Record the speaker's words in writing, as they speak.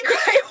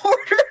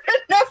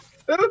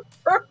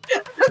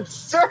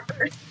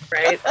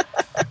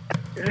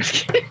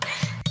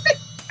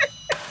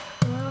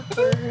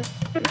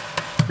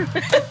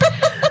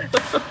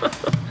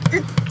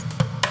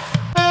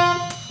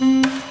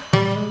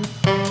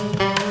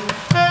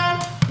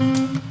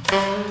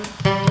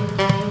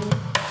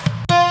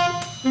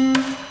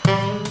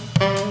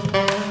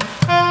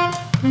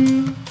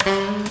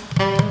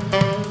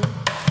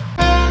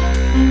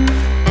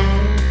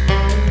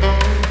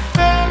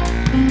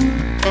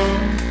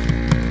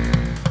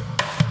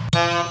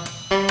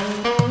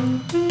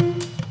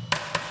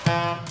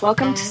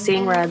Welcome to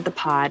Seeing Red, the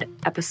pod,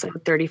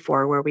 episode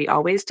 34, where we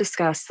always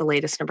discuss the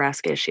latest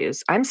Nebraska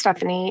issues. I'm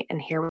Stephanie, and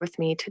here with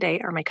me today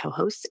are my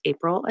co-hosts,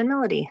 April and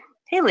Melody.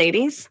 Hey,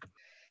 ladies.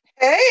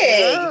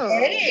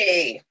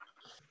 Hey.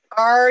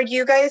 Are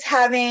you guys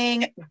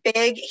having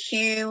big,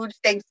 huge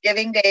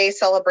Thanksgiving Day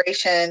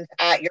celebrations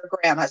at your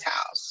grandma's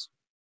house?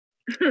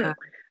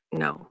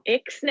 No.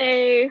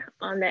 Ixnay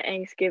on the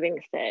Thanksgiving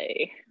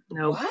day.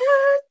 No.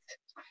 What?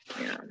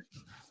 Yeah.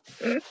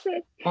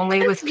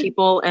 Only with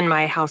people in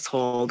my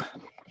household.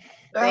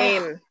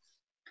 Same.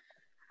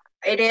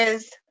 It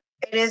is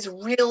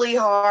really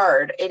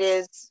hard.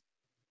 It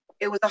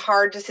was a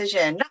hard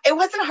decision. It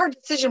wasn't a hard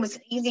decision, it was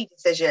an easy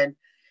decision.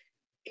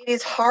 It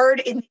is hard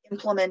in the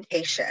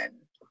implementation.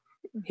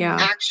 Yeah.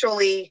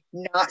 Actually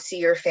not see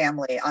your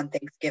family on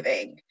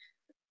Thanksgiving.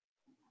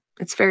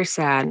 It's very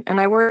sad. And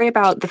I worry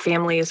about the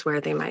families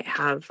where they might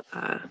have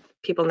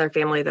people in their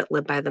family that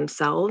live by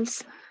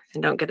themselves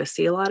and don't get to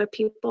see a lot of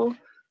people.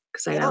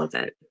 Because I know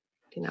that,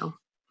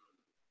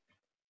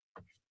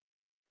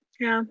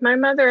 Yeah, my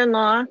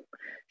mother-in-law,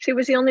 she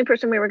was the only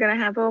person we were going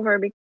to have over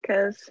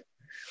because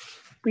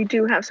we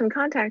do have some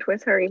contact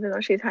with her, even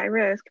though she's high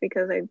risk,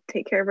 because I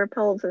take care of her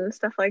pills and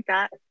stuff like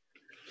that.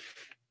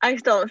 I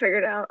still haven't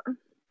figured out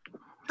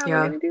how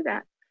we're going to do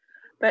that.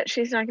 But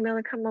she's not going to be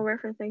able to come over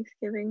for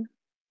Thanksgiving.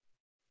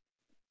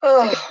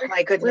 Oh,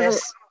 my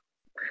goodness.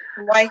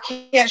 Why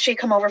can't she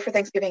come over for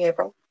Thanksgiving,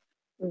 April?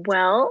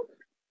 Well,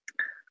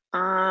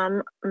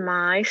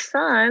 my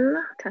son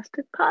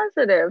tested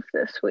positive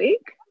this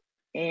week,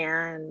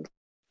 and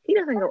he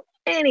doesn't go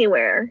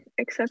anywhere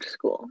except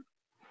school.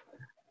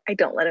 I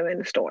don't let him in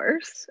the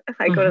stores. If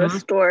I go to the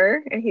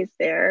store and he's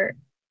there,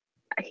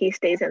 he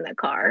stays in the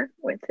car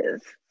with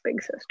his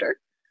big sister.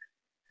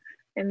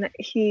 And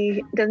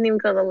he doesn't even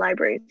go to the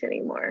libraries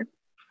anymore.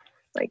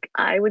 Like,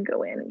 I would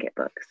go in and get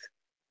books.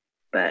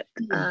 But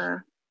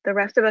the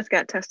rest of us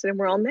got tested and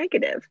we're all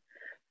negative.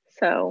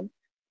 So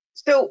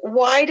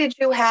why did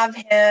you have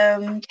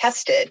him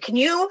tested? Can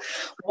you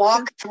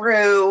walk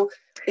through,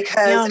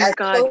 because oh my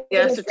God,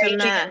 yes, it's a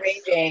mess.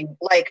 Raging,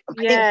 like, I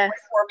think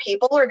more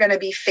people are going to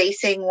be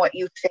facing what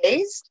you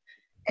faced.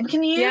 And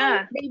can you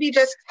maybe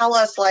just tell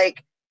us,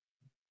 like,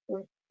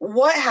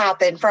 what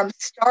happened from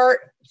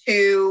start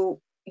to,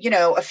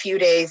 a few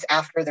days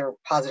after the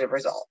positive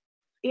result?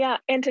 Yeah,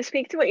 and to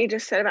speak to what you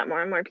just said about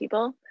more and more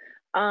people,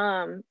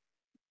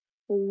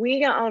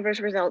 we got all of our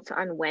results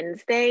on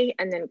Wednesday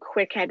and then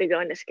quick had to go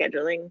into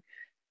scheduling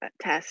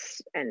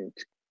tests and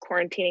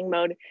quarantining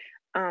mode.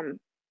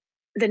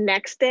 The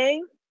next day,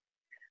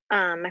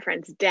 my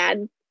friend's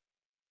dad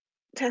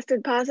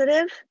tested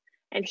positive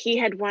and he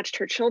had watched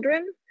her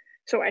children.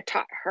 So I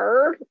taught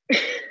her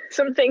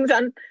some things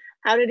on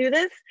how to do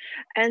this.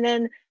 And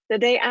then the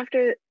day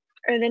after,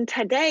 and then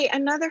today,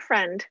 another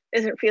friend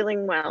isn't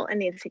feeling well and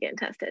needs to get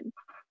tested.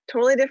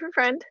 Totally different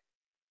friend,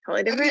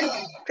 totally different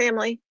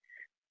family.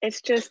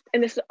 It's just,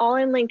 and this is all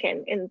in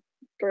Lincoln in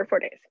 3 or 4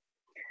 days.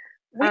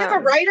 We have a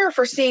writer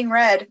for Seeing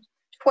Red.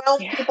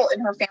 12 people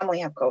in her family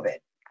have COVID.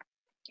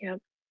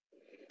 Yep.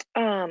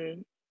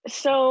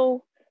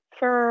 So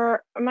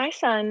for my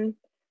son,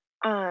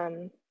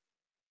 it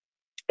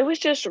was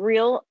just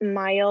real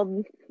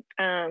mild,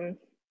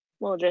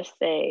 we'll just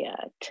say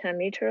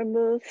tummy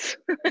troubles.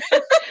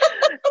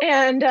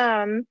 And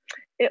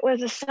it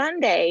was a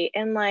Sunday,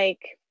 and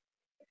like,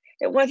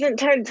 it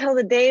wasn't until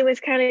the day was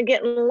kind of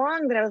getting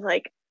long that I was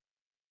like,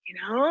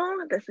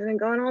 this isn't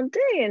going all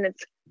day and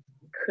it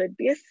could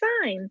be a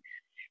sign.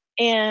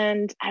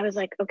 And I was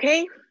like,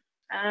 okay,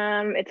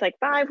 it's like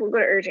 5, we'll go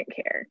to urgent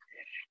care.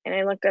 And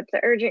I looked up the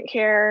urgent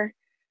care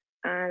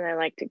and I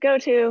like to go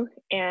to,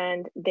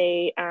 and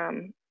they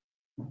close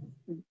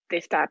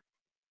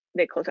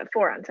at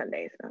 4 on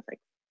Sundays. And I was like,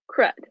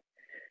 crud.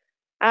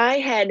 I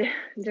had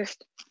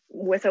just,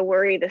 with a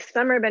worry this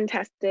summer, been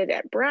tested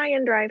at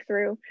Bryan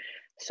drive-through.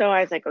 So I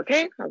was like,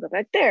 okay, I'll go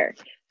back there.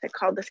 I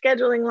called the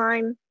scheduling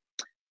line.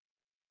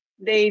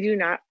 They do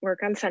not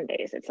work on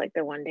Sundays. It's like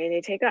the one day they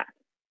take off.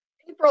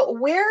 April,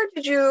 where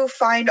did you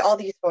find all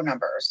these phone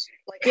numbers?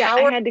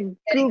 I had to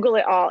Google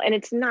it all, and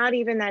it's not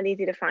even that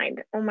easy to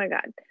find. Oh my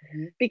God.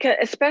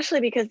 Especially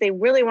because they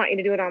really want you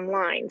to do it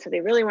online. So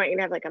they really want you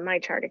to have like a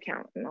MyChart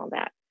account and all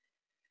that.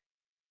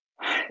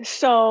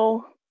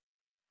 So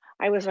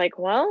I was like,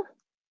 well,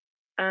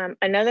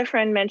 another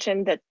friend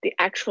mentioned that the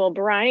actual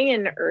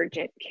Bryan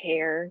urgent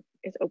care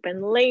is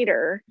open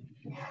later.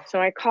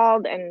 So I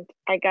called and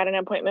I got an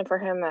appointment for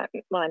him not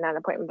an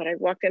appointment, but I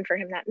walked in for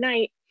him that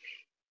night.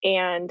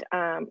 And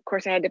of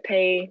course I had to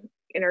pay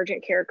an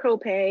urgent care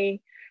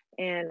copay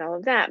and all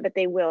of that, but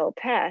they will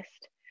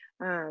test.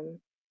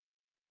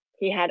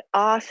 He had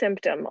a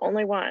symptom,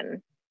 only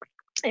one.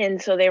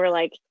 And so they were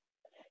like,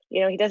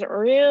 he doesn't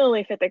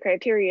really fit the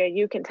criteria.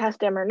 You can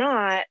test him or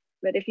not,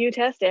 but if you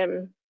test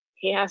him,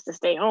 he has to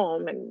stay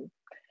home. And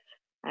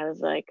I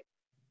was like,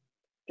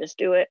 just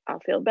do it. I'll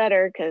feel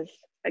better. Because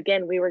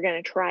again, we were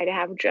going to try to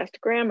have just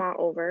grandma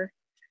over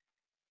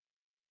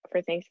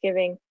for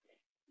Thanksgiving.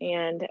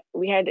 And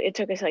it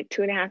took us like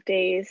 2.5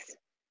 days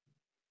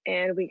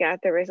and we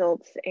got the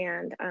results,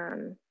 and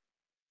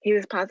He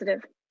was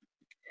positive.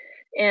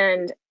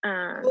 And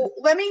well,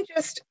 let me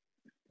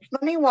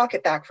walk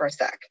it back for a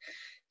sec.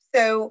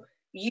 So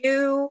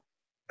you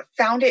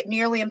found it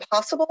nearly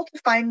impossible to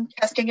find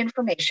testing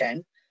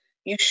information.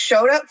 You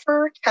showed up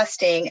for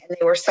testing and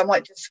they were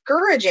somewhat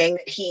discouraging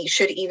that he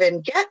should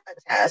even get a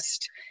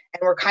test,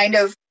 and were kind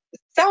of,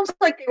 sounds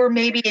like they were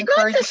maybe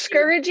encouraging. Not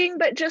discouraging,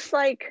 but just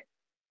like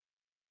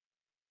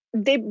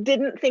they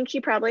didn't think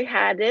he probably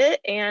had it,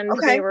 and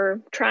they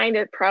were trying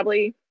to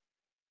probably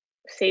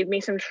save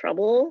me some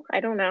trouble. I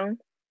don't know.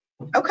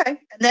 Okay.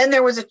 And then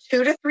there was a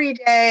 2 to 3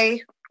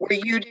 day where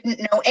you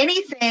didn't know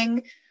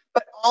anything,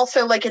 but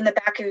also like in the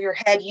back of your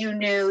head, you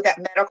knew that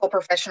medical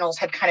professionals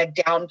had kind of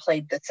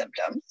downplayed the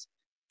symptoms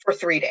for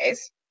 3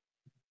 days.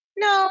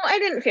 No, I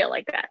didn't feel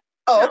like that.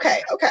 Oh,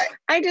 okay. Okay.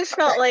 I just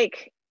felt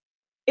like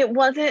it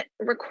wasn't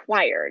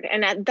required.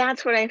 And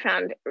that's what I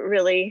found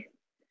really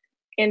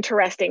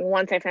interesting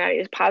once I found out he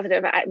was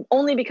positive.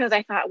 Only because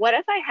I thought, what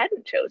if I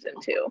hadn't chosen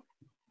to?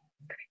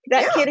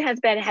 That kid has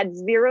had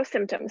 0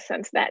 symptoms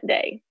since that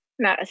day.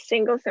 Not a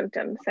single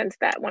symptom since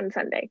that one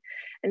Sunday.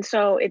 And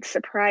so it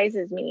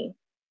surprises me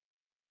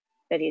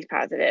that he's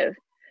positive.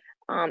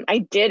 I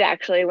did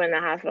actually, when the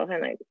hospital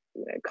finally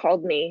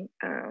called me,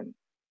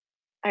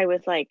 I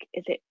was like,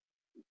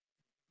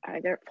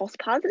 are there false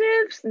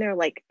positives? And they're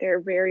like, they're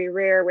very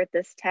rare with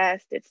this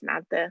test. It's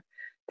not the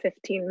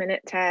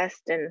 15-minute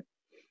test. And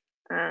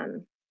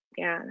and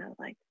I was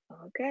like,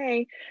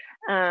 okay.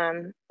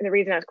 And the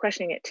reason I was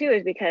questioning it too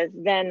is because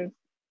then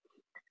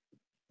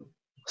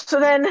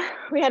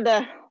we had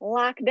to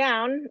lock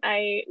down.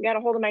 I got a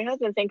hold of my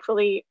husband,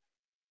 thankfully,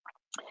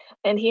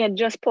 and he had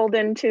just pulled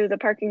into the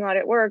parking lot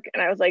at work,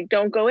 and I was like,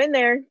 don't go in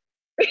there.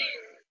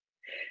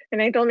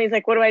 And I told him, he's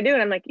like, what do I do?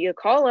 And I'm like, you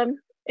call him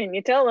and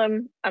you tell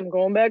him I'm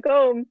going back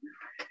home.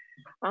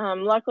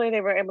 Luckily they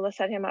were able to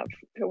set him up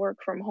to work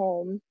from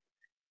home.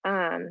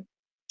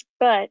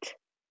 But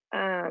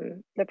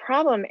the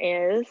problem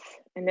is,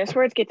 and this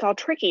where it gets all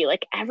tricky,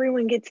 like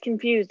everyone gets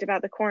confused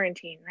about the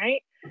quarantine,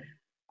 right?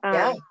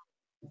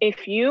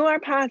 If you are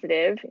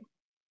positive,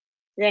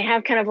 they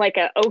have kind of like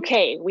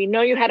okay, we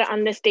know you had it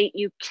on this date.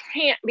 You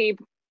can't be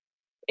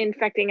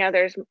infecting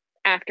others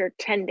after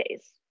 10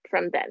 days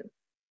from then.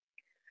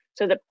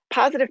 So the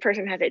positive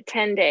person has a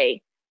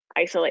 10-day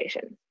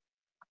isolation.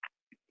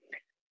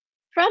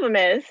 Problem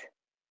is,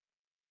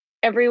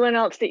 everyone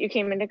else that you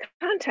came into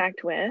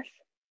contact with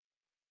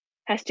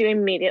has to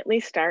immediately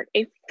start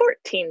a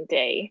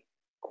 14-day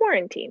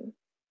quarantine.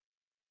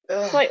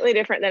 Ugh. Slightly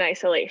different than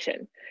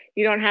isolation.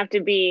 You don't have to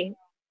be,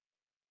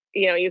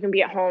 you can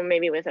be at home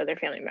maybe with other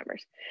family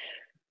members.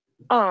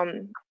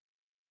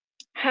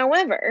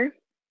 However,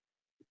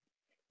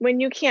 when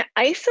you can't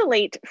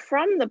isolate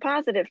from the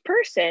positive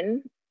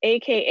person,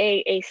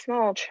 AKA a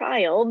small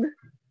child,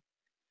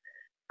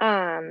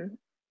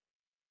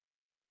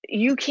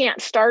 you can't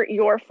start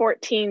your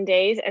 14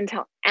 days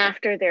until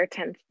after their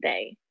 10th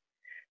day,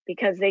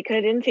 because they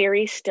could, in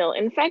theory, still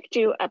infect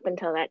you up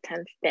until that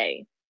 10th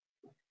day.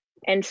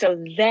 And so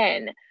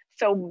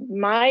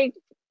my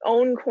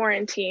own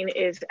quarantine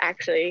is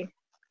actually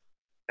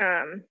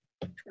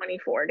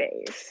 24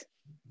 days.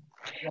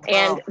 Wow.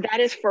 And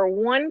that is for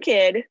one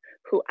kid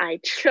who I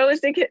chose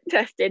to get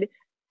tested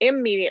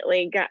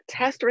immediately, got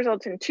test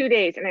results in 2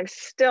 days, and I'm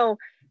still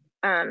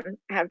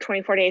have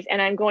 24 days,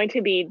 and I'm going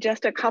to be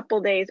just a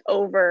couple days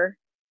over,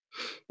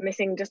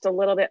 missing just a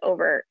little bit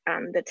over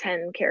the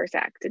 10 CARES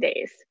Act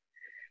days.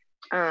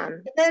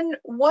 And then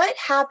what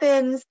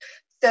happens?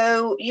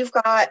 So you've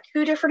got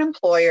 2 different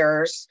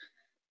employers.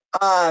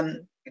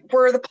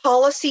 Were the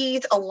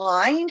policies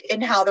aligned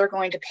in how they're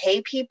going to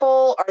pay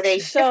people? Are they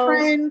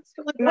different?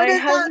 My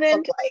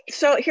husband,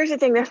 so here's the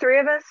thing, the 3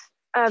 of us,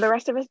 the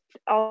rest of us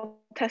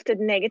all tested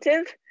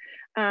negative.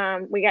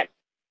 We got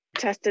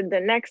tested the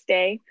next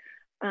day.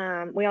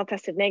 We all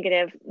tested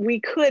negative.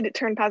 We could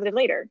turn positive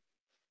later.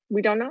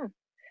 We don't know.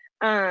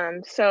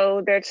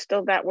 So there's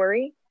still that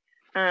worry.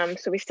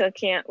 So we still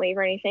can't leave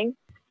or anything.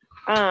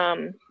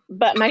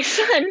 But my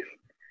son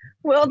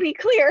will be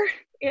clear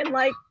in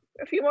like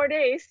a few more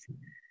days,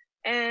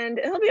 and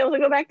he'll be able to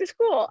go back to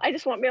school. I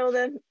just won't be able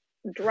to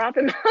drop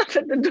him off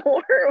at the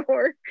door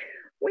or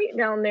wait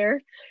down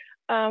there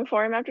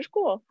for him after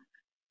school.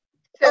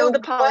 So the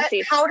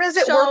policies. How does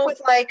it work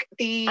with like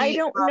the? I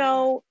don't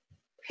know.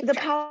 The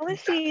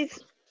policies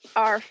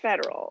are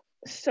federal,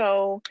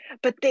 so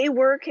but they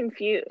were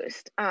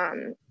confused.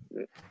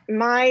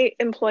 My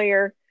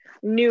employer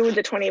knew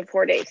the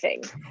 24-day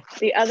thing.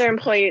 The other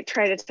employee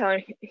tried to tell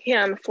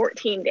him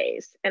 14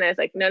 days, and I was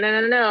like,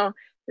 no.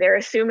 They're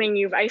assuming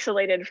you've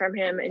isolated from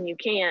him and you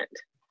can't.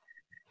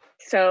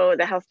 So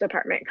the health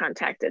department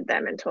contacted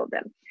them and told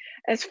them.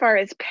 As far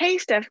as pay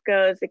stuff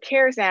goes, the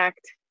CARES Act,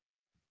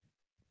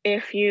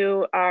 if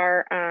you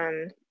are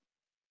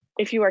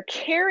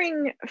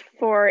caring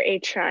for a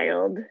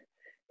child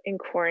in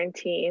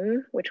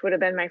quarantine, which would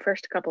have been my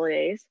first couple of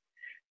days,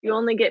 you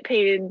only get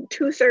paid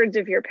 2/3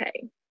 of your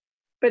pay.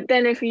 But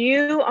then if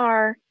you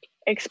are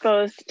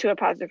exposed to a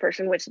positive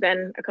person, which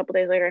then a couple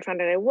days later I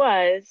found out I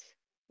was,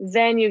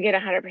 then you get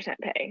 100%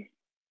 pay.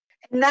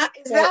 And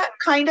that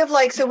kind of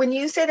like, so when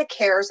you say the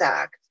CARES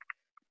Act,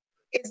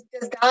 is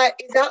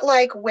that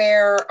like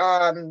where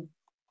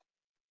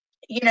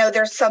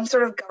there's some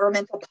sort of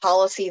governmental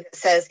policy that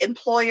says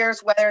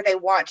employers, whether they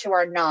want to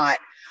or not,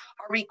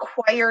 are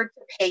required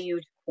to pay you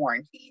to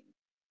quarantine?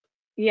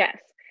 Yes.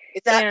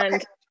 Is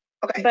that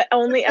okay? But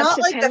only up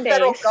to 10 days. Not like the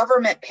federal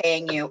government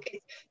paying you.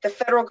 It's the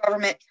federal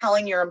government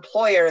telling your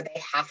employer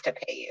they have to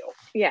pay you.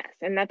 Yes,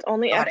 and that's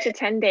only up to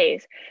 10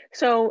 days.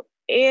 So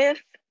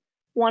if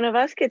one of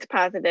us gets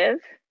positive,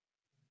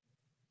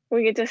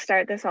 we get to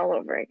start this all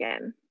over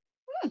again.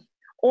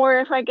 Or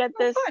if I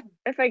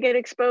get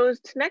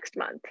exposed next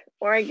month,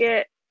 or I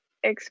get,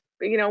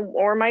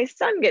 or my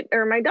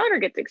my daughter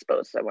gets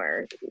exposed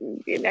somewhere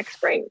next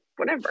spring,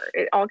 whatever,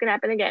 it all can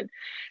happen again.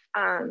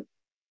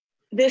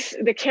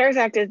 The CARES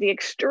Act is the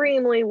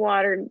extremely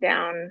watered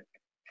down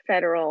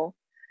federal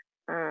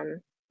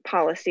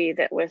policy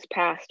that was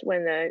passed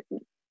when the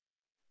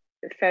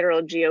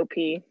federal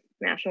GOP,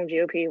 national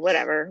GOP,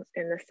 whatever,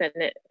 in the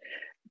Senate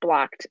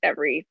blocked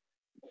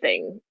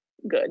everything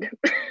good.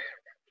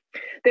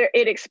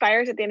 It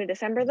expires at the end of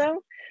December,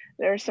 though.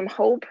 There's some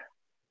hope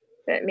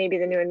that maybe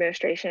the new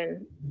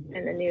administration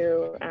and the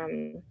new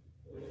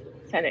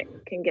Senate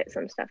can get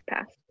some stuff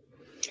passed.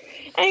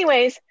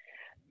 Anyways,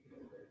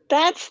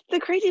 that's the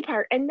crazy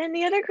part. And then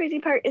the other crazy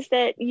part is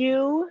that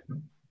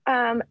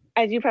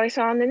as you probably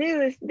saw on the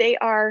news, they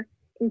are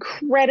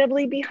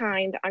incredibly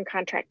behind on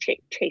contact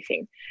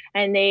tracing.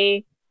 And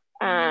they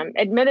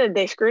admitted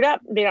they screwed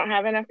up. They don't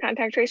have enough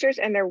contact tracers,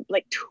 and they're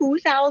like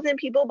 2,000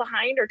 people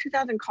behind, or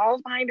 2,000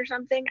 calls behind or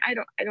something. I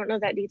don't know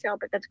that detail,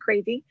 but that's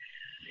crazy.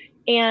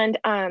 And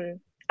I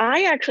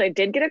actually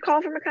did get a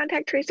call from a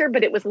contact tracer,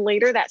 but it was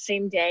later that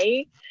same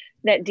day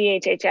that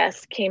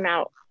DHHS came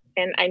out.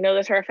 And I know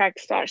this for a fact,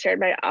 shared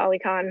by Ali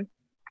Khan,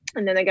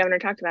 and then the governor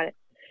talked about it,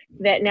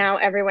 that now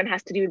everyone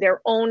has to do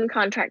their own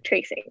contact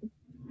tracing.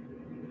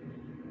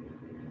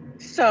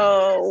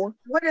 So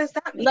what does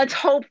that mean? Let's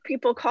hope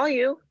people call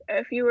you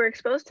if you were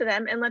exposed to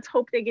them, and let's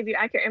hope they give you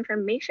accurate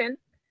information.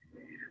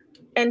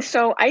 And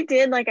so I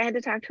had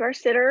to talk to our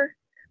sitter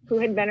who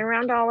had been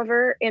around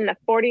Oliver in the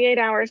 48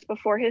 hours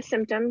before his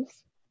symptoms.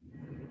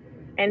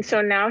 And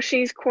so now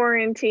she's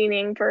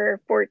quarantining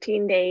for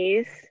 14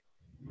 days,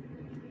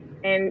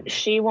 and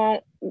she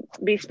won't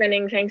be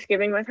spending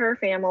Thanksgiving with her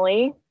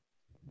family.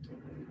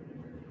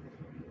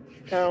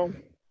 So,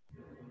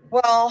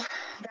 well,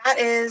 that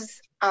is,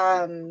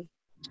 I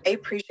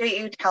appreciate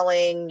you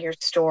telling your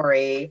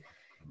story.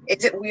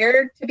 Is it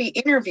weird to be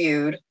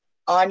interviewed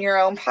on your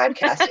own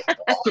podcast?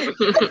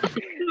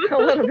 A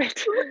little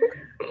bit,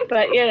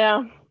 but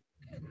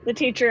the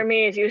teacher in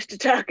me is used to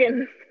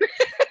talking.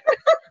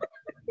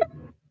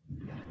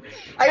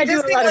 I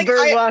do a lot of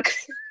bird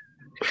walks.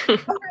 When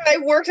I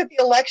worked at the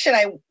election,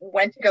 I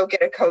went to go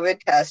get a COVID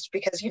test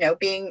because,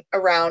 being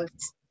around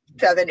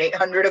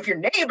 700-800 of your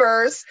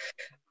neighbors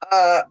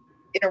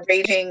in a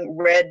raging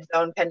red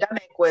zone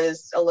pandemic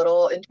was a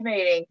little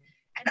intimidating.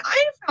 And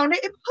I found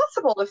it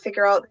impossible to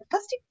figure out the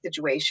testing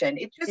situation.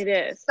 It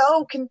is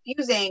so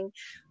confusing.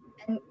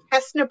 And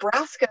Test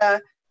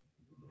Nebraska,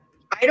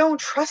 I don't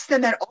trust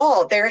them at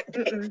all. They're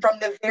from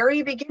the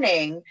very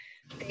beginning,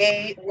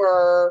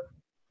 they're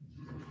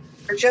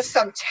just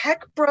some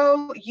tech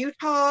bro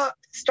Utah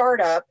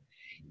startup,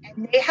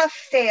 and they have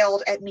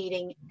failed at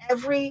meeting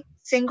every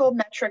single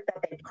metric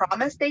that they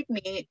promised they'd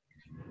meet.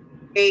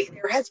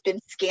 There has been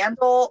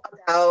scandal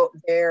about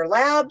their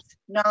labs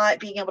not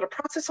being able to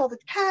process all the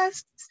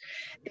tests.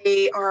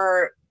 They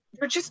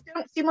just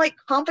don't seem like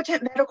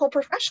competent medical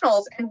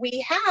professionals, and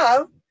we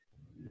have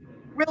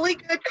really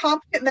good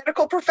competent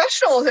medical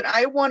professionals, and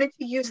I wanted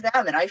to use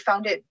them, and I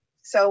found it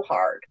so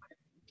hard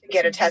to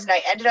get a test. And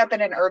I ended up in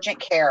an urgent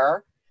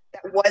care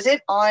that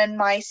wasn't on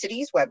my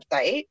city's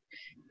website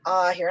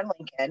here in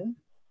Lincoln.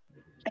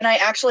 And I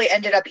actually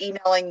ended up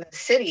emailing the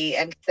city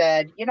and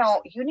said, you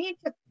need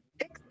to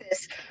fix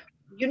this.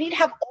 You need to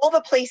have all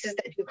the places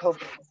that do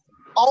COVID.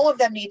 All of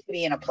them need to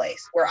be in a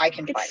place where I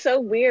can find. It's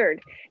so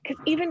weird because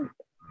even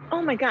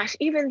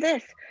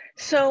this.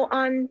 So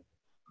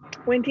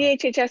when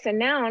DHHS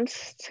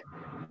announced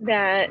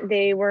that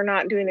they were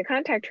not doing the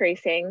contact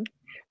tracing,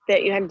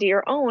 that you had to do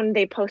your own,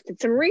 they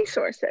posted some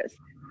resources.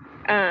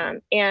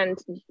 And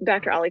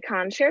Dr. Ali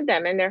Khan shared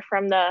them, and they're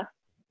from the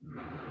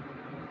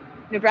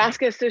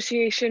Nebraska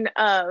Association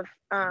of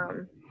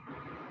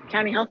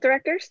County Health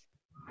Directors.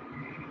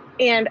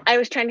 And I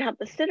was trying to help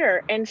the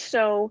sitter. And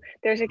so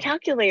there's a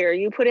calculator.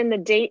 You put in the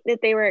date that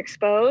they were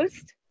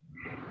exposed,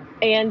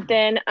 and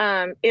then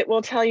it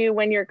will tell you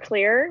when you're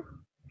clear.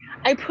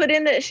 I put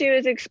in that she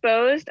was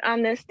exposed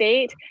on this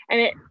date,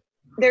 and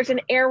there's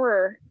an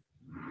error.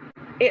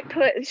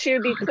 She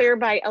would be clear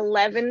by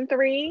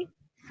 11/3.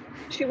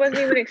 She wasn't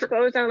even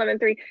exposed on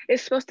 11/3.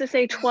 It's supposed to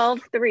say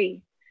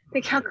 12/3.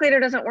 The calculator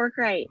doesn't work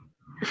right.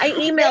 I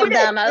emailed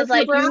them. I was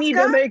like, Nebraska? You need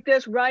to make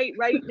this right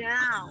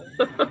now.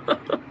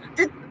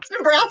 Did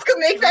Nebraska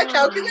make that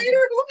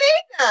calculator? Who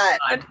made that?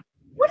 God.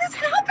 What is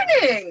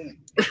happening?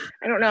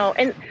 I don't know.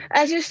 And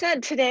as you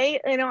said today,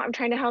 I'm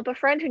trying to help a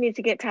friend who needs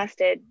to get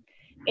tested.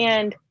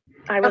 And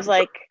I was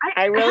like,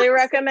 I really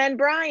recommend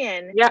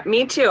Brian. Yeah,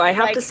 me too. I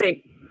have to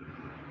say.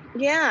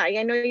 Yeah,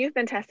 I know you've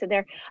been tested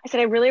there. I said,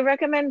 I really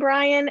recommend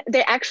Brian.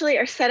 They actually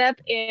are set up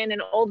in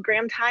an old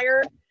Graham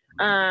tire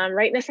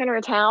right in the center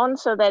of town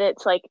so that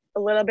it's like a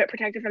little bit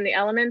protected from the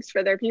elements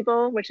for their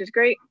people, which is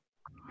great.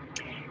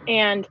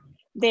 And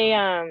they,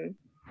 and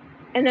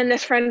then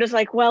this friend was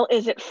like, well,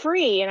 is it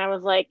free? And I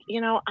was like,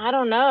 I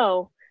don't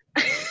know.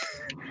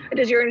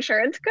 Does your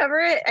insurance cover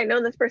it? I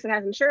know this person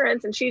has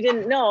insurance, and she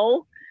didn't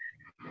know.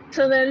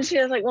 So then she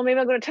was like, well, maybe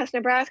I'll go to Test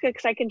Nebraska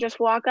because I can just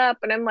walk up.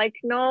 And I'm like,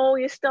 no,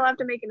 you still have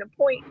to make an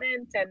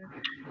appointment. And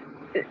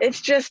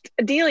it's just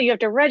a deal. You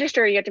have to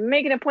register. You have to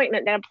make an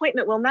appointment. That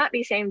appointment will not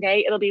be same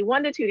day. It'll be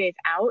 1 to 2 days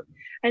out.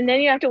 And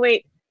then you have to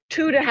wait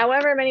 2 to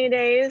however many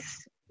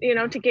days,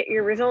 to get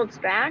your results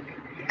back.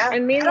 Yeah,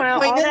 and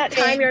meanwhile, all that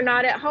time you're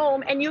not at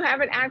home and you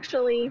haven't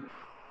actually.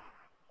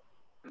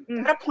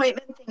 That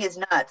appointment thing is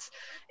nuts,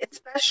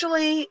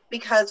 especially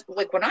because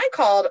like when I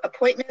called,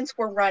 appointments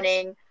were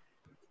running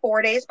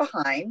 4 days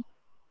behind.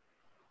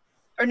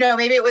 Or no,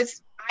 maybe it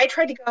was, I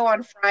tried to go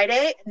on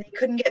Friday and they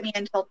couldn't get me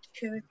until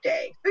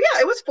Tuesday. So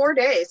yeah, it was 4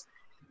 days.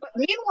 But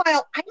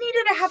meanwhile, I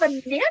needed to have a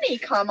nanny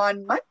come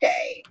on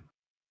Monday.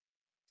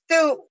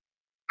 So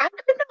I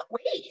could not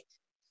wait.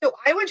 So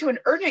I went to an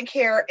urgent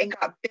care and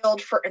got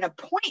billed for an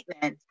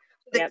appointment.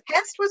 The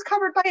test was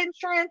covered by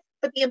insurance,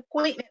 but the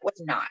appointment was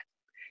not.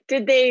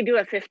 Did they do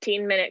a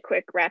 15-minute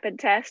quick rapid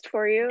test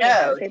for you?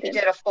 No, they did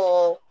a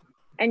full.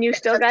 And you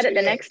still got it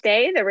the next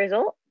day, the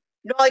result?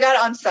 No, I got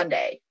it on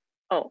Sunday.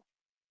 Oh.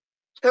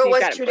 So it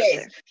was 2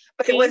 days.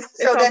 But it was,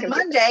 so then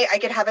Monday I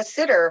could have a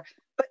sitter,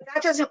 but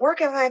that doesn't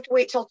work if I have to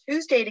wait till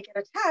Tuesday to get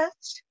a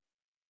test.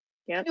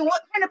 Yeah. I mean,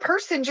 what kind of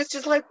person just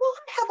is like, well,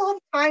 I have all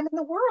the time in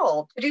the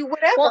world to do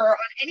whatever on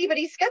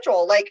anybody's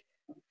schedule. Like,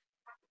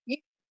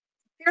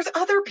 there's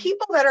other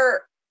people that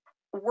are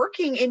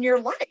working in your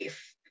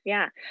life.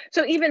 Yeah.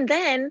 So even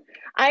then,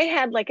 I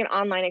had like an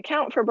online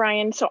account for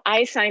Brian. So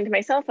I signed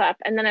myself up.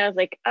 And then I was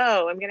like,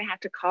 oh, I'm going to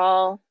have to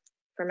call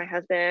for my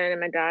husband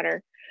and my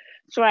daughter.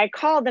 So I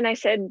called and I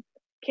said,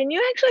 can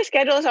you actually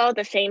schedule us all at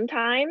the same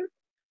time?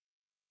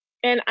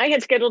 And I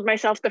had scheduled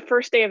myself the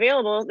first day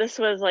available. This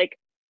was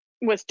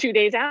 2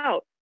 days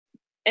out.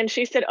 And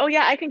she said, oh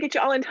yeah, I can get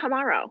you all in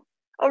tomorrow.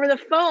 Over the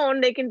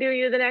phone, they can do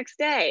you the next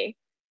day.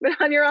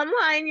 But on your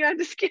online, you have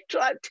to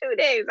schedule out 2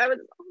 days. Oh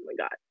my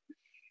God.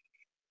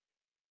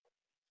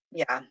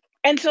 Yeah.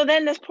 And so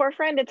then this poor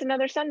friend, it's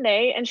another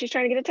Sunday and she's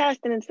trying to get a test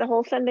and it's the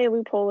whole Sunday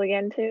loophole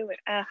again too.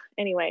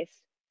 Anyways,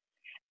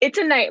 it's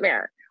a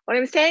nightmare. What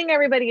I'm saying,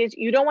 everybody, is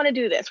you don't want to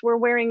do this. We're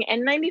wearing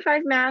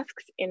N95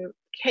 masks in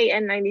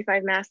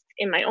KN95 masks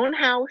in my own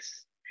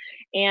house.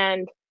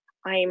 And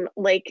I'm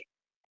like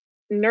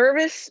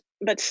nervous,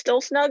 but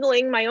still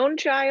snuggling my own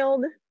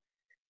child.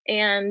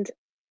 And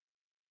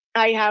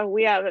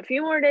we have a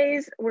few more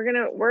days. We're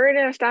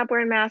gonna stop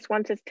wearing masks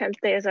once its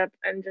 10th day is up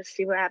and just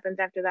see what happens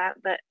after that.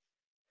 But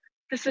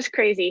this is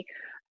crazy.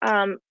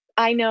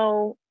 I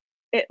know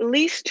at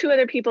least 2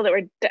 other people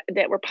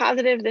that were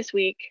positive this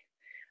week,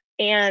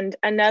 and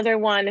another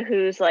one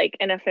who's like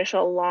an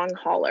official long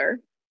hauler.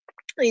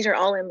 These are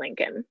all in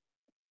Lincoln,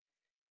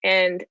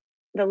 and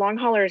the long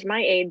hauler is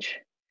my age,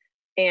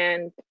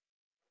 and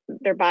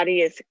their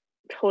body is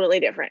totally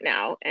different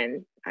now,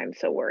 and I'm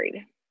so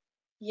worried.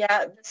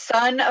 Yeah, the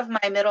son of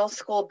my middle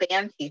school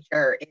band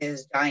teacher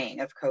is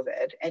dying of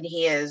COVID, and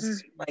he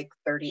is like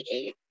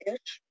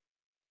 38-ish.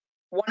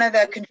 One of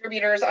the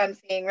contributors on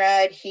Seeing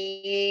Red,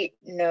 he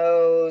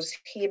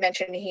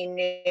mentioned he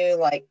knew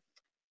like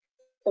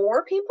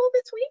 4 people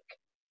this week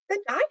that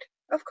died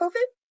of COVID.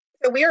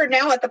 So we are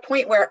now at the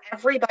point where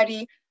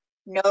everybody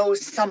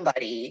knows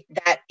somebody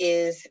that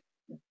is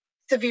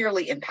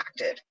severely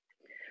impacted.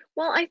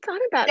 Well, I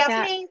thought about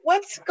Stephanie,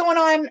 what's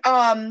going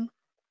on?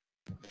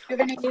 Do you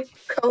have any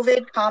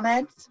COVID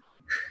comments?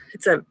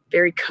 It's a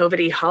very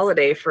COVID-y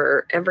holiday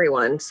for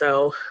everyone.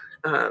 So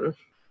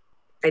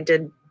I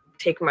did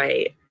take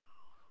my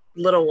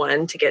little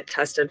one to get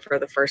tested for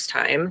the first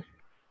time.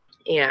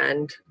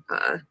 And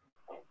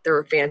there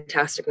were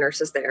fantastic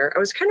nurses there. I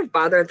was kind of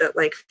bothered that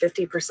like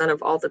 50%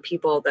 of all the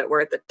people that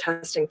were at the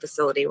testing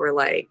facility were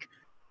like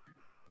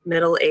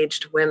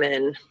middle-aged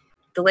women.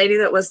 The lady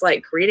that was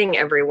like greeting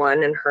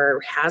everyone in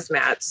her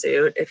hazmat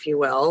suit, if you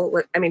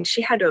will, I mean,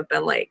 she had to have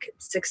been like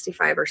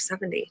 65 or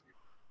 70.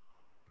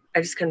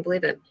 I just couldn't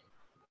believe it.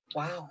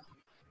 Wow.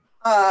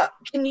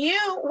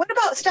 What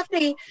about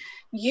Stephanie?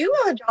 You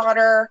have a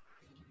daughter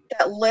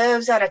that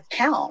lives out of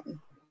town.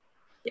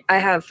 I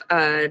have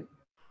a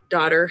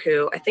daughter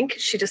who I think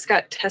she just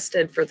got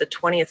tested for the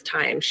 20th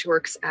time. She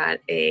works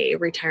at a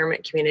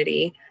retirement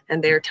community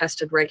and they're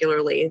tested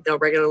regularly. They'll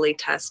regularly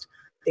test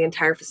the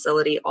entire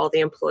facility, all the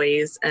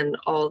employees and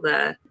all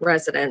the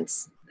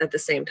residents at the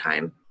same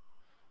time.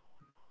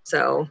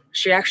 So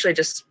she actually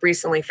just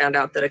recently found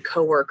out that a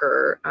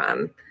coworker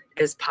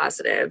is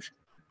positive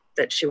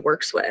that she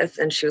works with.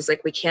 And she was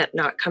like, we can't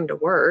not come to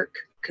work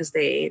because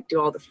they do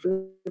all the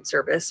food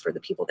service for the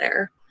people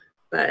there.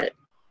 But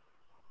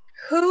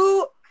when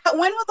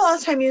was the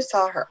last time you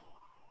saw her?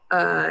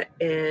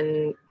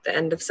 in the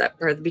end of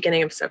the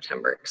beginning of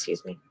September,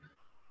 excuse me.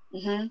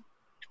 Mm-hmm.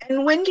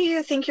 And when do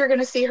you think you're going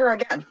to see her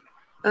again?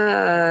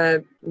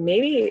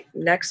 Maybe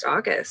next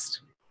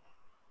August.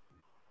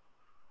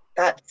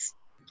 That's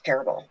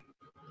terrible.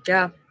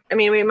 Yeah. I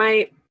mean, we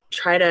might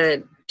try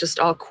to just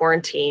all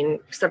quarantine,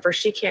 except for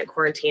she can't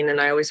quarantine.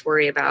 And I always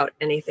worry about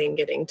anything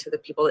getting to the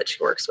people that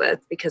she works with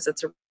because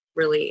it's a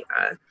really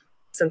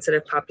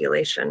sensitive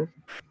population.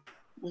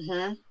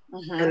 Mm-hmm.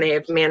 Mm-hmm. And they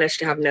have managed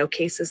to have no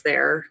cases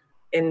there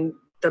in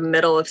the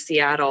middle of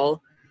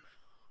Seattle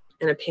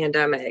in a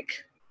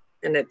pandemic,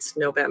 and it's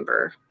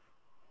November.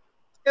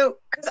 So,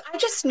 because I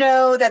just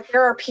know that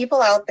there are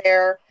people out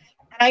there,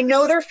 and I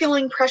know they're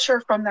feeling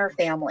pressure from their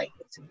families,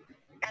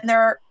 and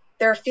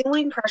they're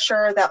feeling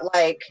pressure that,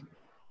 like,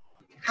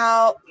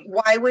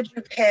 why wouldn't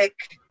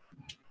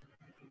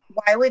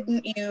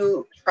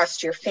you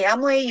trust your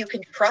family? You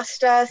can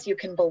trust us. You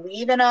can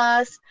believe in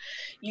us.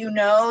 You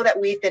know that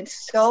we've been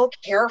so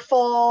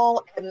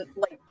careful, and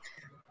like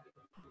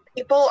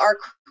people are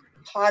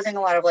causing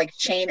a lot of like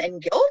shame and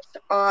guilt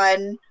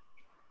on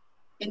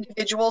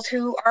individuals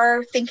who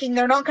are thinking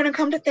they're not going to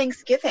come to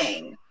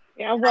Thanksgiving.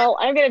 Yeah, well,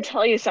 I'm going to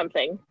tell you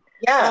something.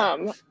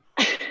 Yeah.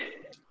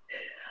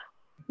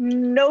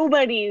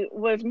 Nobody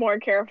was more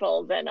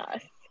careful than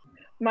us.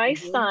 My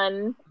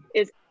son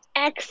is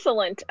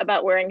excellent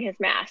about wearing his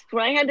mask.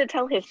 When I had to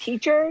tell his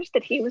teachers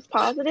that he was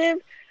positive,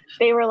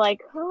 they were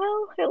like,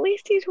 well, at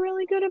least he's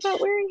really good about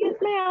wearing his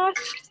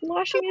mask,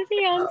 washing his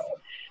hands.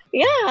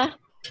 Yeah.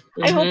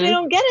 I hope they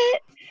don't get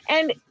it.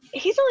 And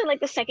he's only like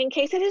the second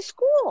case at his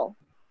school.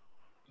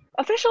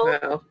 Official.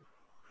 Wow.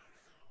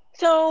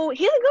 So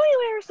he doesn't go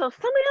anywhere. So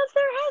somebody else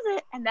there has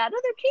it. And that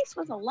other case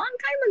was a long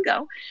time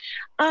ago.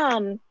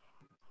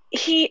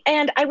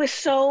 I was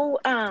so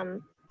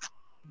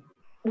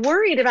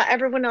worried about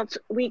everyone else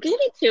we gave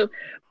it to.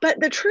 But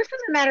the truth of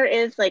the matter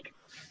is, like,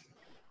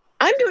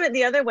 I'm doing it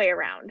the other way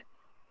around.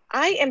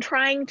 I am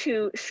trying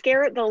to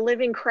scare the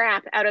living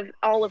crap out of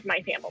all of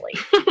my family.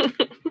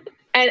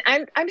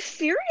 And I'm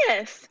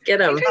serious. Get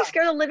them. I'm trying to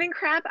scare the living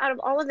crap out of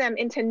all of them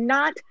into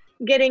not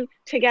getting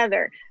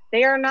together.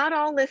 They are not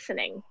all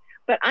listening,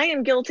 but I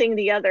am guilting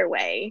the other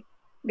way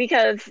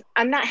because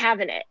I'm not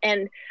having it.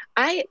 And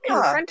I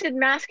confronted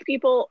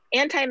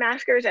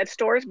anti-maskers at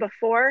stores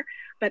before,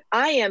 but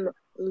I am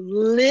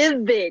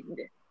livid.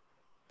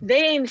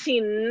 They ain't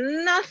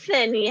seen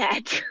nothing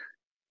yet.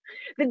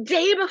 The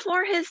day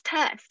before his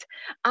test,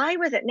 I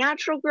was at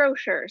Natural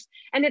Grocers,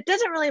 and it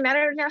doesn't really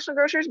matter at Natural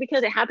Grocers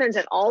because it happens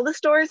at all the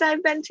stores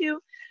I've been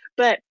to,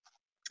 but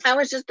I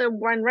was just the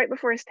one right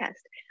before his test.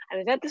 I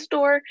was at the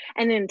store,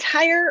 and an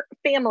entire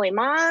family,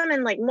 mom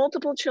and like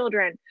multiple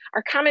children,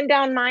 are coming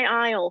down my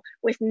aisle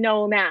with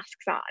no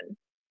masks on.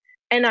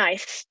 And I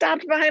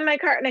stopped behind my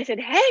cart and I said,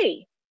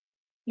 hey,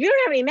 you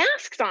don't have any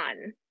masks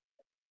on.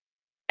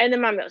 And the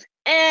mom goes,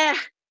 and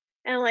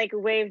like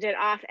waved it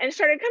off and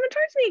started coming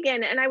towards me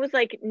again. And I was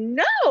like,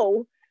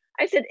 no,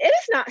 I said, it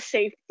is not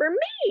safe for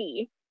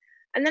me.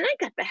 And then I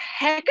got the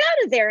heck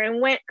out of there and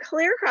went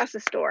clear across the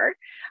store.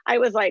 I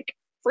was like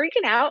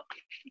freaking out.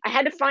 I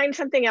had to find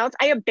something else.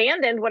 I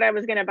abandoned what I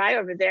was going to buy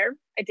over there.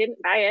 I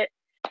didn't buy it.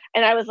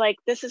 And I was like,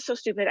 this is so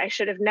stupid. I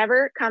should have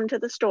never come to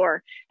the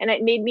store. And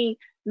it made me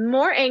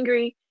more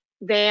angry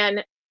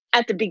than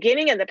at the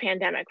beginning of the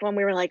pandemic when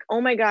we were like, oh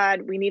my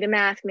God, we need a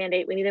mask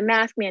mandate. We need a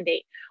mask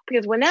mandate.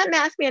 Because when that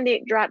mask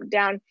mandate dropped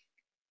down,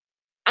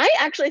 I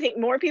actually think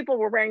more people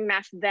were wearing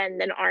masks then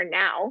than are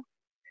now.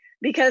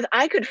 Because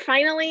I could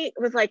finally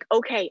was like,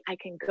 okay, I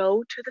can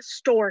go to the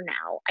store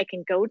now. I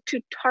can go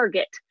to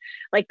Target.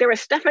 Like there was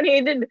stuff I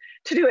needed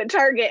to do at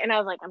Target. And I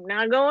was like, I'm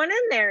not going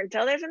in there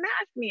until there's a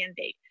mask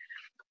mandate.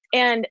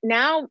 And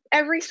now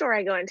every store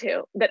I go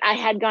into that I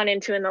had gone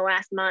into in the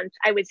last month,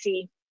 I would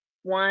see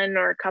one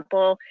or a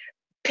couple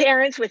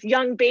parents with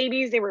young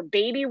babies. They were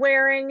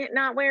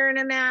not wearing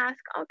a mask,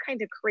 all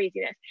kinds of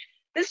craziness.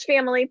 This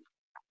family,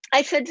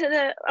 I said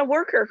to a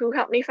worker who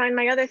helped me find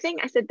my other thing,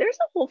 I said, there's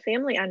a whole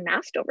family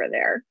unmasked over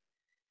there.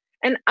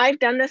 And I've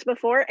done this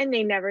before and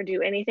they never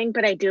do anything,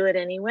 but I do it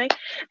anyway.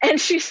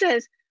 And she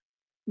says,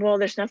 well,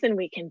 there's nothing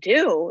we can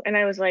do. And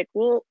I was like,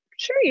 well,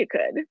 sure you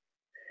could.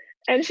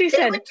 And she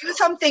said, would do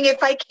something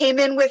if I came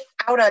in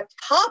without a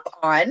top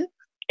on.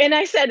 And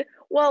I said,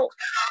 well,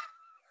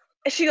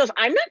 she goes,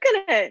 I'm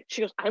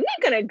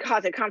not gonna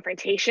cause a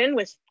confrontation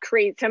with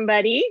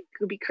somebody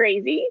who be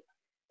crazy.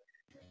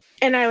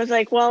 And I was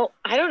like, well,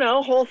 I don't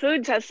know. Whole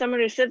Foods has someone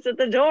who sits at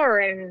the door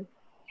and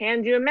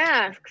hands you a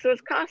mask. So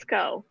it's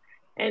Costco.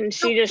 And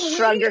she just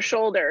shrugged her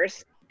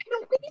shoulders.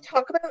 Don't we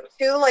talk about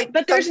too, like,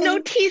 but there's no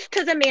teeth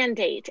to the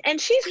mandate.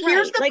 And she's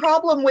here's right. The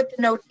problem with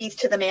the no teeth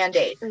to the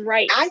mandate.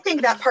 Right. I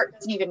think that part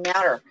doesn't even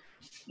matter.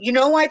 You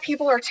know why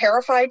people are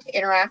terrified to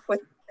interact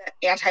with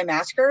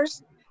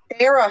anti-maskers?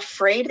 They are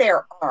afraid they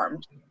are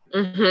armed.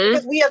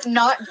 Because we have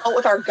not dealt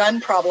with our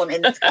gun problem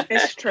in this country.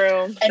 It's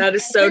true. And that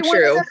is so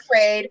true. Is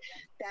afraid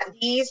that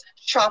these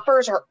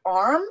shoppers are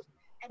armed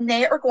and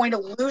they are going to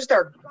lose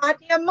their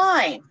goddamn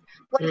mind.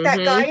 Like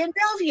that guy in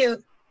Bellevue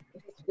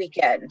this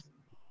weekend.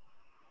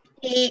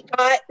 He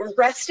got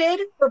arrested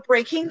for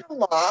breaking the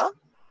law,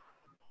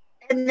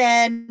 and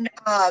then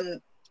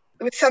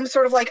with some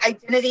sort of like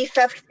identity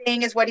theft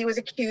thing is what he was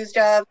accused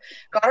of.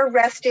 Got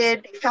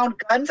arrested. They found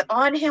guns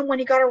on him when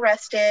he got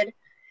arrested,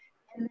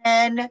 and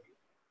then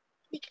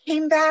he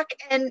came back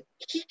and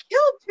he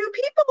killed 2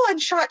 people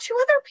and shot 2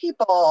 other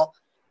people,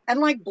 and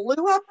like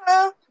blew up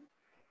a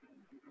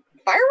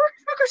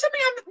fireworks truck or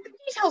something. The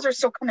details are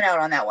still coming out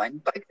on that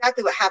one, but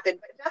exactly what happened.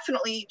 But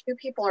definitely 2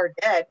 people are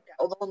dead.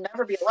 They'll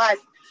never be alive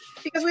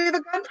because we have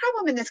a gun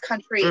problem in this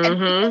country. And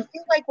people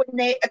feel like when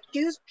they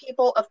accuse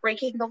people of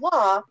breaking the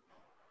law,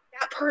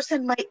 that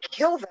person might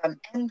kill them.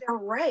 And they're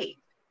right.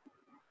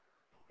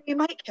 They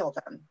might kill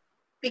them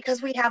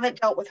because we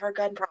haven't dealt with our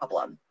gun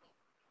problem.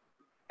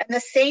 And the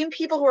same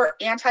people who are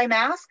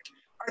anti-mask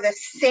are the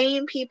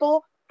same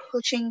people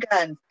pushing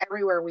guns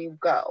everywhere we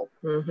go.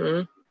 Mm-hmm.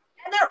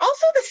 And they're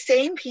also the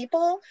same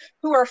people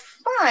who are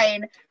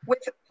fine with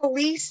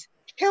police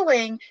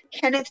killing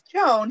Kenneth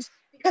Jones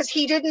because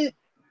he didn't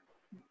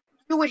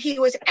do what he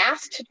was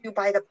asked to do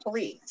by the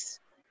police.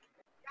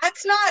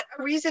 That's not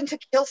a reason to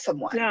kill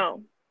someone.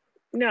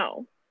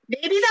 No.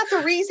 Maybe that's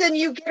a reason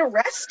you get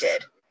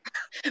arrested.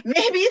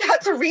 Maybe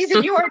that's a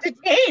reason you are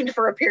detained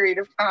for a period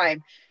of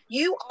time.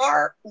 You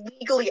are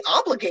legally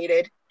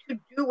obligated to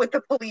do what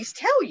the police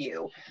tell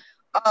you.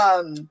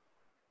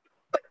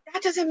 But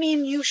that doesn't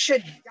mean you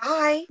should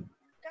die.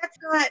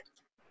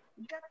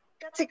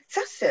 That's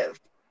excessive.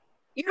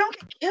 You don't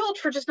get killed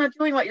for just not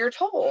doing what you're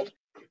told.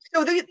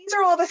 So these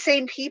are all the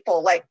same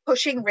people, like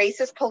pushing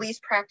racist police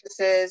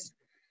practices,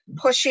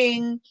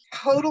 pushing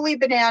totally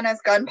bananas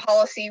gun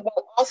policy,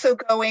 while also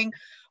going,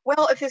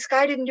 well, if this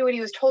guy didn't do what he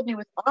was told and he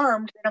was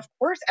armed, then of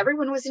course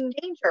everyone was in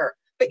danger.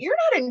 But you're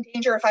not in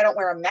danger if I don't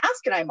wear a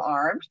mask and I'm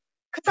armed,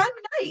 because I'm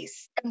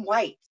nice and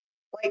white.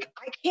 Like,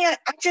 I can't.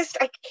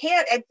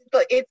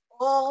 It's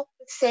all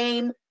the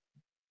same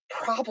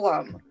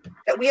problem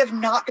that we have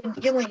not been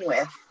dealing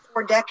with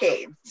for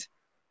decades.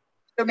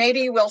 So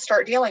maybe we'll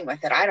start dealing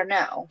with it. I don't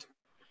know.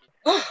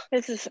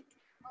 It's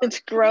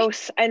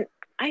gross. And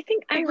I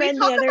think I read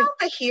talk about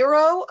the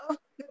hero of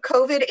the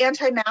COVID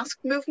anti-mask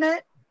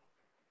movement?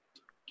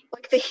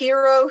 Like the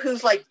hero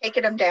who's like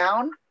taking him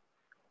down?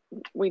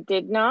 We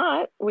did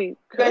not. You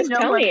guys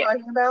know what I'm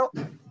talking about?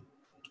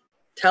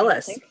 Tell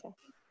us. So.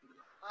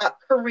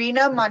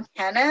 Karina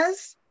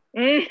Montanez,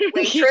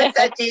 waitress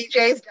at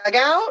DJ's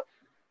Dugout.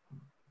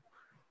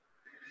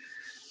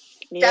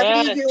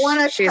 Stephanie, do you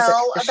want to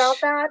tell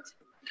about that?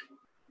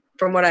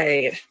 From what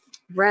I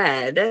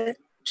read,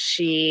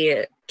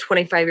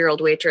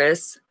 25-year-old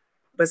waitress,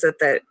 was at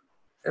the,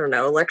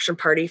 election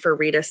party for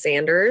Rita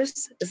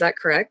Sanders. Is that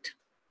correct?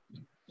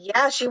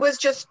 Yeah, she was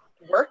just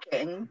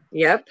working.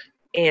 Yep.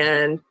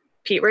 And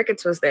Pete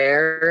Ricketts was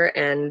there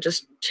and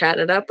just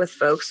chatting it up with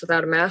folks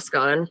without a mask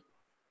on.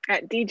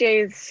 At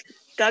DJ's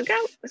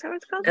Dugout? Is that what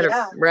it's called? At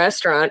a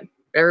restaurant.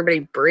 Everybody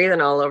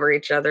breathing all over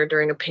each other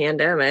during a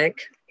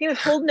pandemic. He was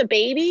holding a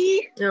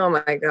baby. Oh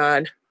my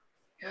God.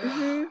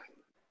 Mm-hmm.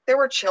 There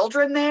were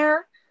children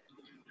there.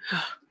 So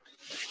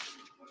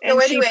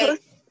anyway,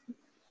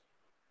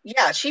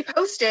 she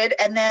posted,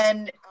 and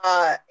then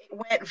it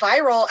went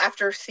viral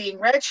after seeing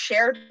Red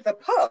shared the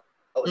post.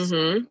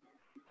 Mm-hmm.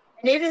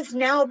 And it has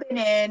now been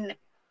in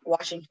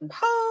Washington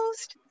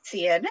Post,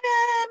 CNN,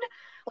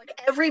 like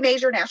every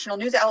major national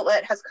news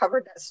outlet has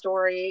covered that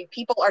story.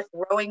 People are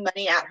throwing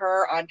money at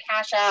her on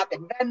Cash App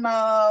and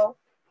Venmo.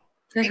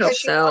 I hope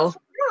so.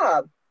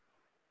 Job.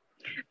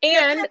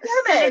 And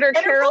Senator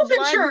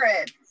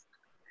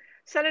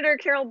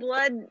Carol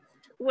Blood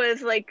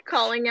was like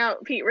calling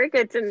out Pete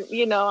Ricketts and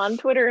on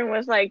Twitter and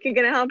was like, "You're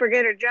gonna help her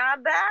get her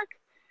job back?"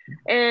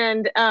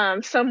 And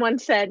someone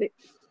said,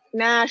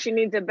 "Nah, she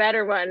needs a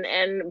better one."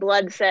 And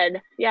Blood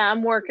said, "Yeah,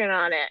 I'm working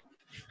on it."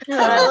 So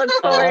I look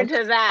forward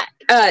to that.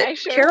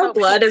 Carol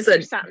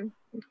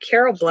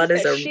Blood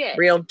is a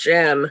real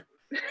gem.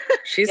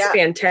 She's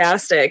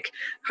fantastic.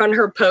 On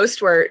her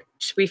post where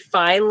we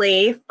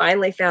finally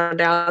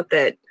found out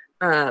that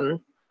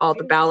all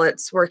the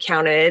ballots were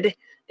counted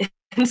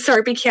in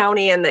Sarpy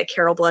County and that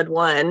Carol Blood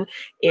won.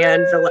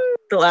 And the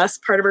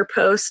last part of her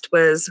post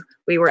was,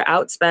 "We were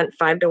outspent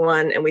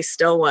 5-1 and we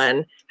still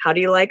won. How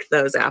do you like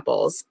those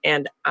apples?"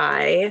 And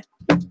I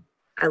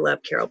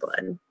love Carol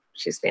Blood.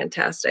 She's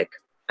fantastic.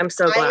 I'm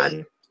so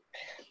glad.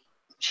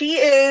 She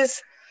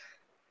is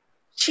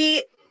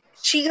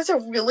a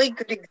really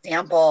good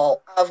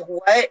example of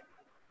what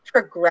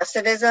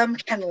progressivism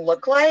can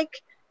look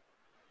like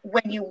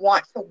when you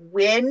want to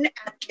win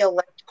at the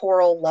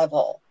electoral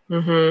level.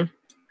 Mm-hmm.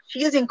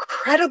 She is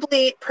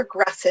incredibly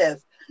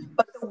progressive,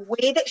 but the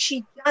way that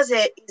she does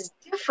it is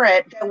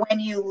different than when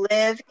you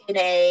live in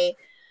a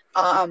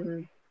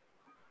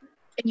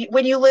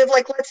when you live,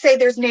 like, let's say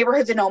there's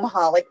neighborhoods in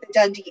Omaha, like the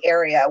Dundee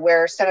area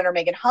where Senator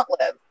Megan Hunt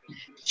lived.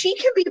 She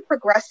can be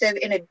progressive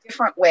in a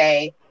different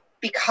way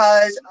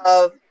because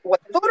of what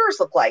the voters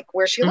look like,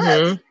 where she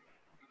lives.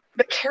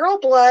 But Carol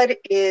Blood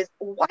is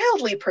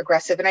wildly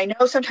progressive. And I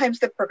know sometimes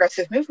the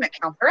progressive movement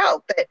counts her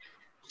out, but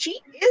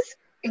she is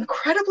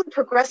incredibly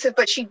progressive,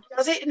 but she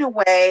does it in a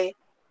way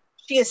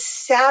she is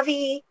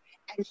savvy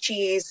and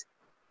she's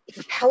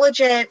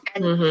intelligent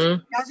and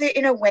does it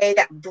in a way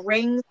that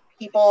brings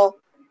people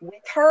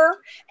with her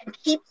and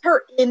keeps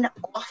her in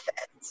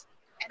office.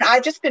 And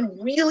I've just been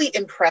really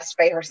impressed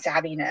by her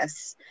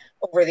savviness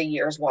over the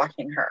years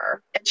watching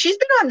her. And she's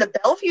been on the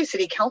Bellevue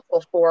City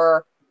Council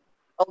for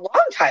a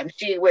long time.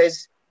 She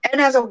was,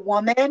 and as a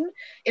woman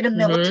in a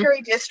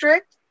military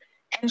district,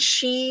 and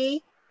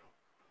she,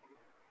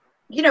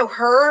 you know,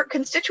 her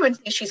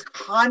constituency, she's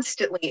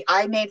constantly,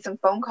 I made some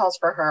phone calls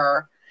for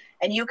her,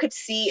 and you could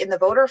see in the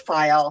voter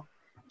file,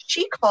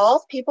 she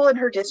calls people in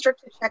her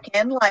district to check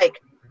in,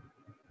 like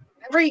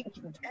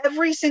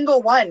every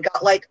single one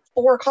got like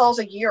 4 calls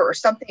a year or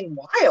something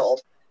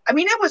wild. I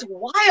mean, it was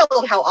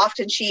wild how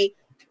often she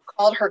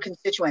called her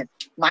constituents.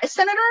 My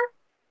senator,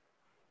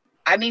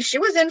 I mean, she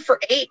was in for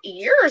 8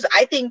 years.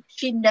 I think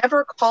she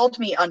never called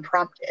me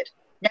unprompted.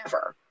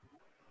 Never.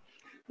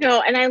 No,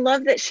 and I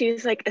love that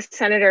she's like a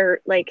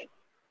senator, like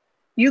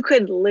you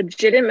could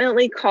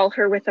legitimately call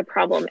her with a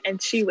problem and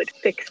she would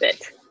fix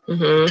it.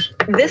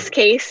 This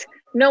case,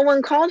 no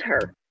one called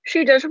her.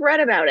 She just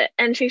read about it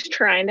and she's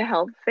trying to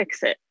help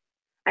fix it.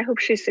 I hope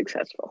she's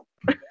successful.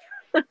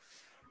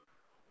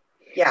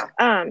 Yeah.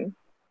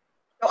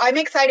 So I'm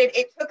excited.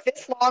 It took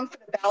this long for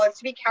the ballots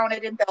to be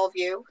counted in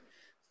Bellevue.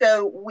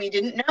 So we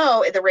didn't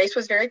know. The race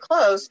was very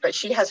close, but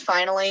she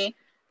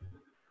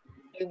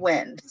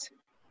wins.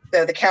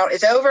 So the count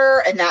is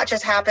over, and that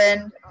just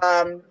happened.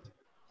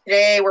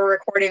 Today we're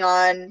recording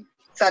on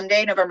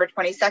Sunday, November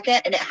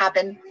 22nd, and it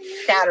happened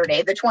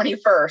Saturday, the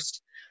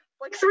 21st,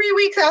 like 3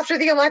 weeks after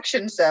the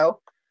election. So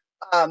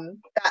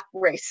that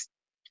race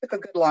took a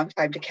good long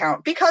time to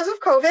count because of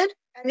COVID,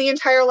 and the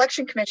entire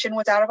election commission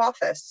was out of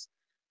office.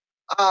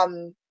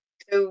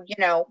 So, you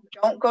know,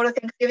 don't go to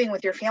Thanksgiving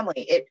with your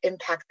family. It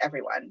impacts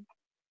everyone.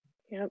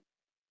 Yep.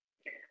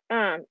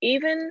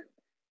 Even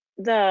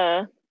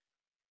the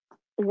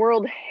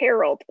World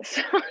Herald.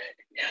 So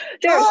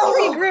there are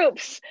 3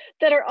 groups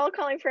that are all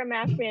calling for a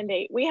mask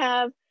mandate. We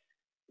have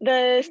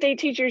the State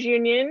Teachers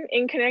Union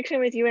in connection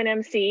with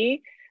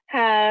UNMC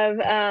have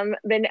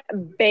been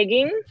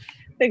begging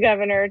the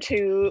governor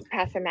to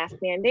pass a mask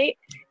mandate,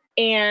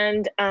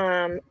 and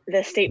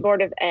the State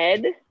Board of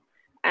Ed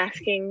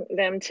asking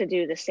them to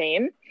do the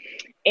same.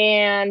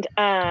 And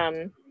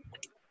the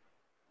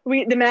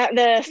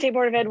State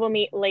Board of Ed will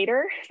meet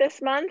later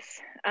this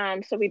month,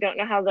 so we don't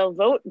know how they'll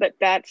vote, but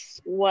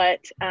that's what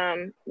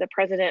the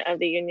president of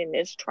the union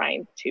is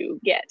trying to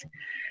get.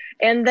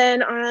 And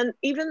then on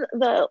even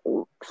the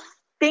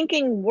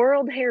thinking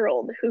World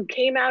Herald, who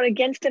came out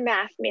against a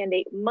mask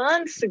mandate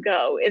months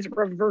ago, is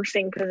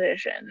reversing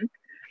position.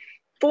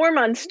 4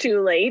 months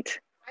too late.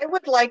 I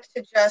would like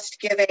to just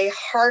give a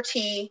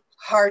hearty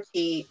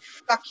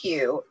fuck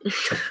you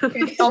to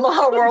the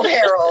Omaha World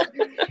Herald.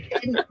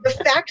 And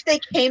the fact they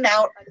came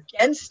out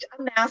against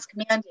a mask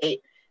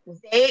mandate,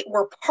 they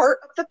were part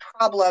of the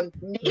problem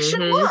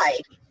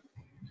nationwide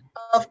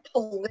of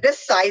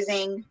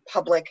politicizing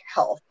public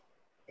health.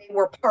 They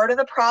were part of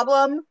the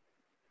problem,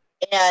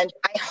 and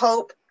I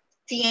hope,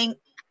 seeing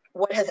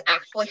what has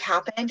actually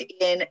happened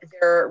in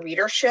their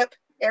readership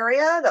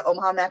area, the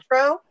Omaha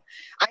Metro,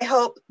 I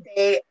hope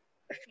they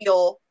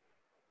feel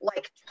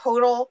like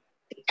the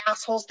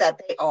assholes that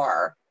they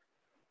are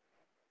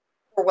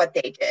for what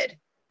they did,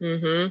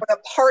 for the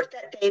part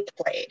that they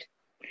played.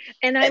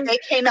 And they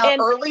came out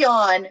early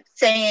on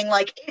saying,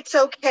 like, it's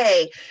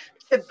okay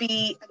to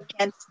be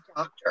against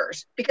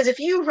doctors. Because if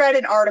you read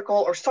an article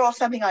or saw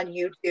something on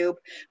YouTube,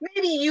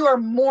 maybe you are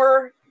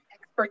more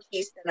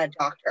expertise than a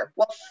doctor.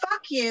 Well,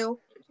 fuck you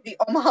to the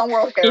Omaha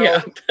World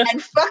Herald,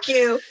 and fuck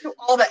you to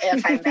all the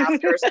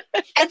anti-maskers,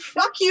 and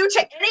fuck you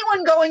to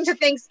anyone going to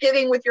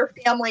Thanksgiving with your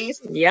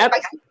families.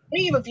 Like,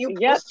 any of you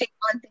posting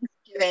on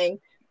Thanksgiving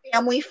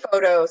family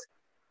photos.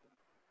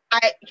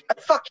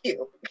 Fuck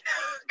you,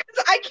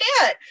 because I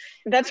can't.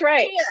 That's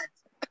right.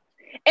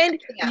 And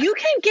you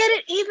can get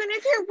it even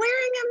if you're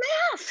wearing a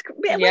mask.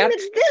 When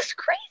it's this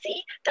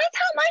crazy, that's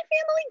how my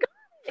family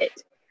got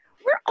it.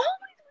 We're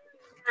always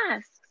wearing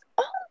masks,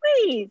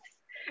 always.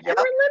 And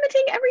we're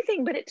limiting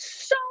everything, but it's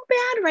so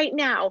bad right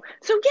now.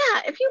 So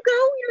yeah, if you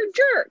go, you're a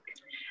jerk.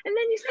 And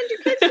then you send your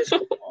kids to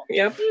school.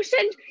 You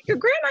send your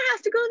grandma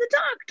has to go to the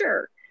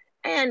doctor.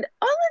 And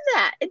all of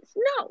that. It's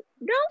no.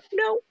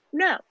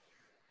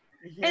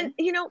 And,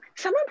 you know,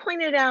 someone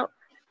pointed out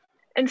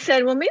and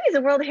said, well, maybe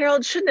the World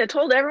Herald shouldn't have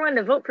told everyone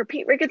to vote for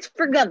Pete Ricketts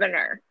for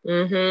governor.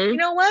 You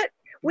know what?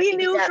 We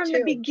knew from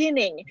the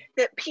beginning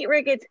that Pete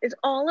Ricketts is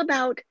all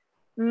about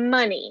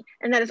money,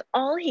 and that is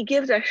all he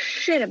gives a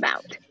shit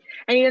about.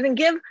 And he doesn't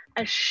give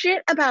a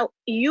shit about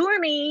you or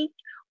me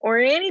or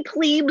any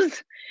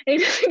plebes. And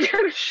he doesn't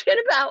give a shit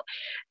about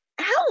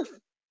health.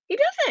 He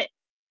doesn't.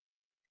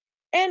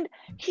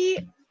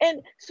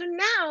 And so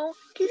now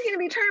he's going to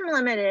be term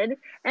limited,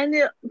 and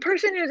the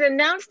person who's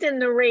announced in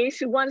the race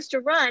who wants to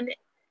run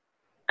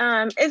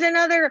is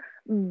another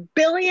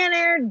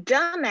billionaire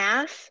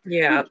dumbass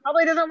who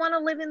probably doesn't want to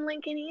live in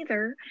Lincoln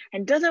either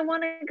and doesn't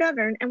want to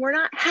govern. And we're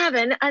not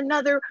having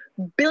another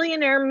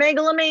billionaire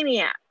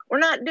megalomaniac. We're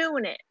not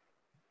doing it.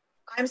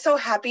 I'm so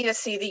happy to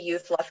see the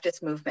youth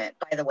leftist movement,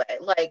 by the way.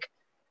 Like,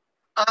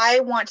 I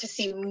want to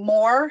see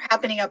more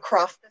happening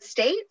across the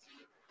state,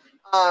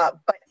 but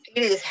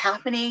it is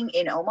happening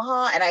in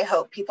Omaha, and I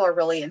hope people are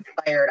really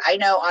inspired. I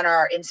know on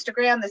our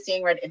Instagram, the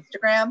Seeing Red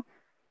Instagram,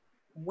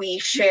 we're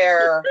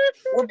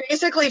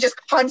basically just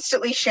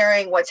constantly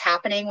sharing what's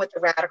happening with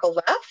the radical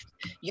left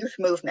youth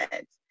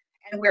movement.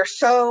 And we're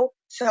so,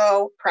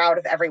 so proud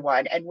of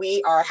everyone. And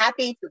we are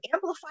happy to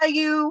amplify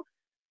you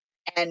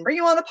and bring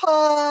you on the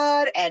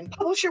pod and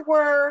publish your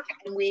work.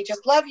 And we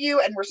just love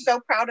you, and we're so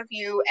proud of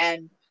you.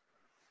 And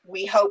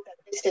we hope that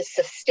this is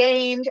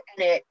sustained,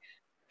 and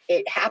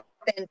it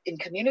happens in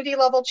community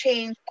level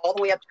change all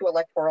the way up to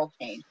electoral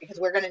change, because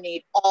we're going to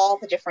need all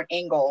the different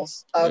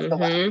angles of the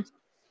left.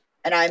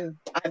 And I'm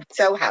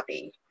so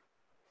happy.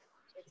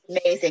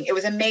 It's amazing. It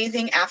was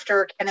amazing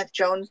after Kenneth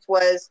Jones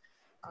was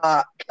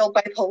killed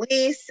by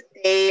police.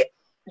 They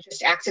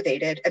just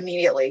activated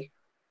immediately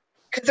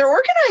because they're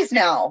organized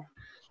now.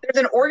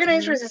 There's an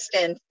organized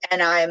resistance,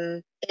 and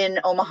I'm in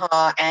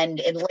Omaha and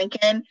in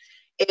Lincoln.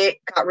 It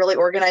got really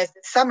organized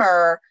this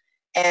summer,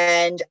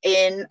 and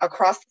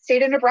across the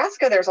state of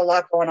Nebraska, there's a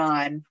lot going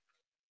on.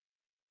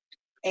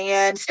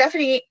 And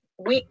Stephanie,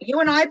 you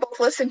and I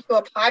both listened to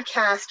a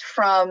podcast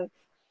from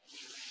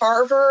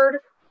Harvard,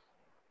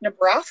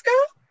 Nebraska,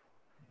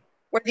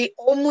 where the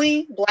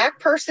only Black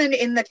person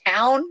in the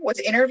town was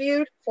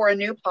interviewed for a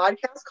new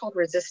podcast called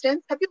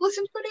Resistance. Have you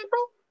listened to it,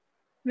 April?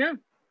 No.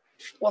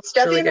 Well,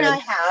 Stephanie and I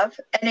have,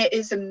 and it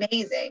is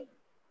amazing.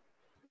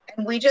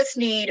 And we just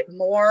need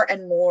more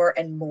and more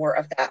and more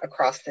of that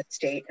across the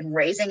state, and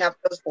raising up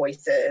those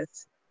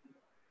voices.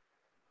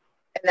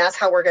 And that's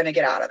how we're going to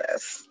get out of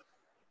this.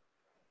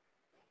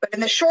 But in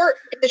the short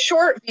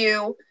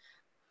view,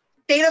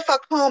 stay the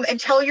fuck home and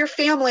tell your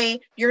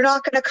family you're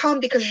not going to come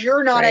because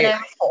you're not an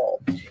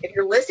asshole. If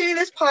you're listening to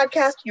this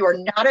podcast, you are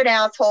not an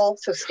asshole,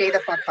 so stay the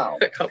fuck home.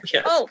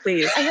 Yes,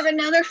 please. I have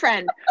another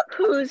friend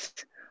whose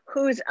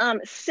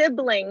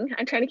sibling,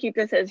 I'm trying to keep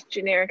this as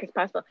generic as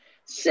possible,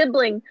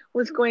 sibling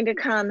was going to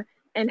come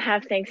and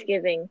have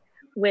Thanksgiving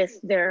with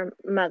their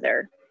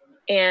mother.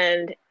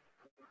 And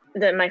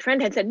my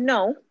friend had said,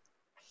 no.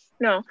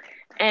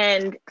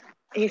 And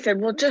he said,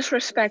 well, just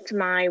respect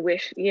my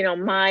wish,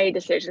 my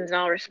decisions, and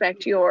I'll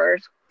respect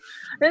yours.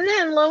 And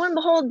then lo and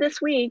behold, this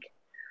week,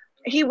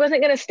 he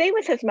wasn't going to stay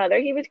with his mother.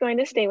 He was going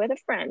to stay with a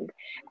friend.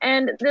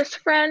 And this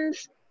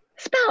friend's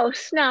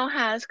spouse now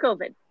has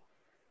COVID.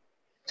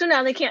 So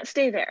now they can't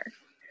stay there.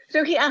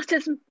 So he asked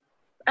his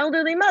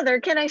elderly mother,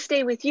 can I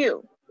stay with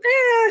you?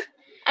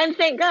 And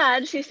thank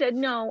God she said,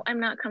 no, I'm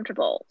not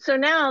comfortable. So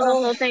now the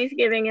whole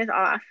Thanksgiving is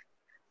off.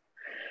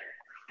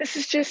 This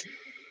is just,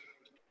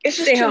 it's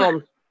just stay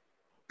home.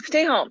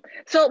 Stay home.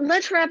 So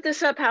let's wrap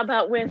this up. How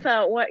about with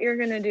what you're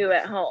going to do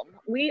at home?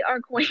 We are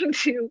going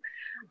to,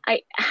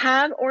 I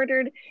have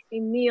ordered a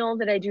meal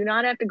that I do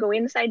not have to go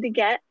inside to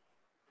get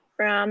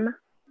from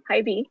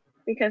Hy-Vee,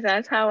 because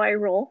that's how I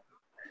roll.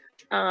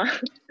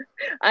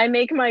 I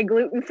make my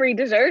gluten-free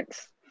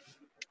desserts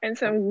and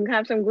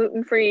have some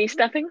gluten-free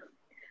stuffing,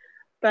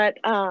 but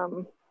I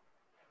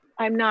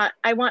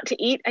want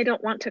to eat. I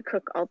don't want to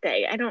cook all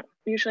day. I don't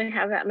usually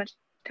have that much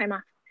time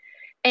off.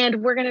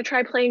 And we're going to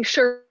try playing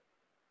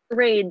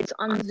charades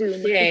on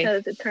Zoom. Yay.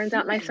 Because it turns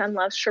out my son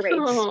loves charades.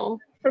 Oh.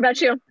 What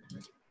about you?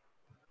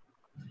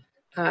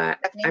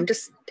 I'm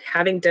just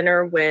having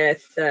dinner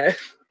with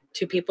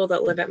 2 people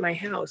that live at my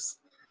house.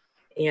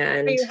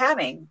 And what are you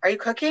having? Are you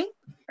cooking?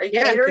 Are you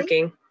catering? I'm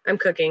cooking. I'm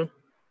cooking.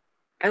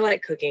 I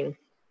like cooking.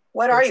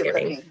 What are you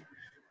cooking?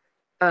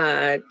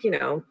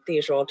 The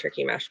usual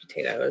turkey, mashed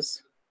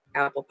potatoes,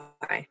 apple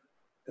pie.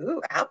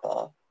 Ooh,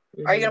 apple.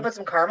 Mm-hmm. Are you going to put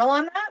some caramel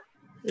on that?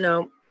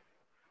 No.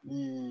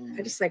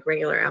 I just like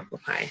regular apple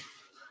pie.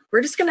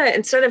 We're just going to,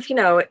 instead of,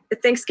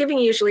 Thanksgiving,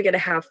 you usually get to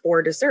have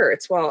 4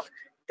 desserts. Well,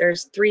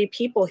 there's 3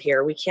 people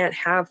here. We can't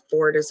have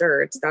 4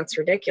 desserts. That's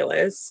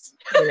ridiculous,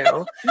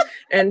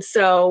 And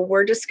so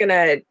we're just going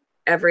to,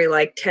 every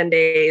 10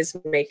 days,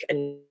 make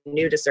a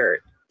new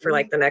dessert for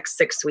the next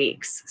 6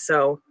 weeks.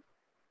 So,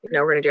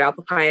 we're going to do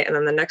apple pie. And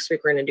then the next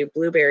week we're going to do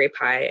blueberry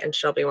pie. And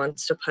Shelby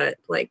wants to put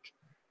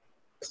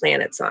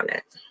planets on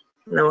it.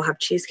 And then we'll have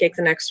cheesecake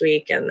the next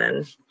week. And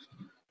then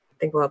I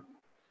think we'll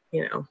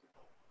have,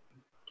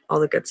 all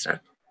the good stuff.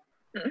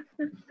 What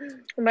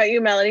about you,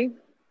 Melody?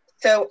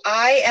 So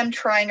I am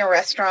trying a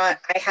restaurant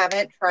I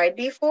haven't tried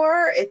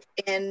before. It's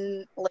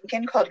in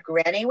Lincoln called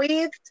Granny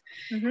Weeds.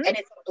 Mm-hmm. And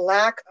it's a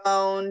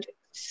Black-owned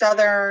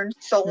Southern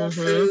soul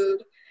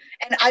food.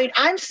 And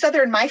I'm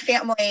Southern. My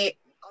family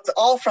is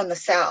all from the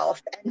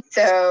South. And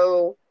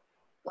so,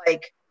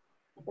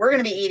 we're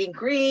going to be eating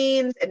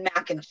greens and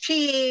mac and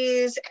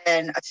cheese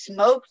and a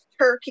smoked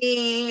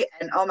turkey.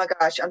 And oh my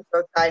gosh, I'm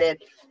so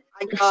excited.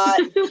 I got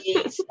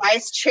the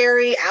spiced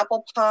cherry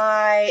apple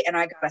pie, and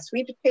I got a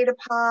sweet potato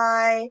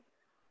pie,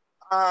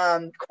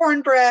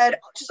 cornbread,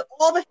 just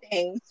all the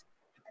things.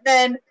 And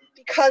then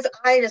because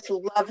I just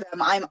love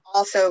them, I'm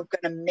also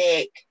going to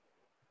make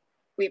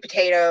sweet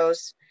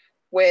potatoes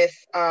with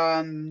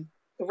the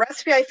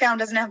recipe I found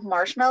doesn't have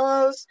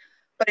marshmallows,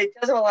 but it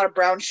does have a lot of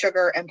brown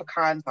sugar and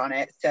pecans on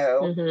it.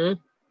 So do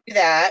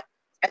that.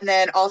 And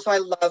then also I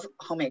love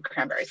homemade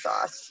cranberry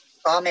sauce.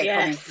 So I'll make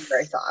homemade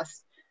cranberry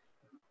sauce.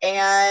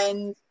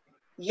 And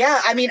yeah,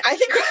 I mean, I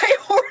think I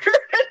ordered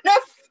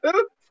enough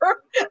food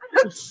for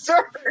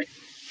absurd.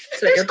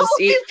 So you'll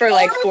just eat for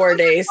like 4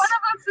 days. One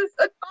of us is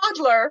a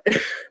toddler.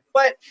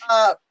 But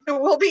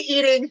so we'll be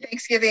eating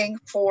Thanksgiving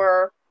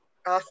for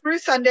through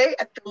Sunday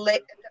at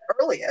the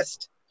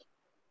earliest.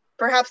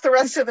 Perhaps the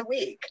rest of the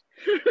week.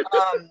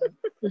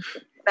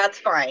 That's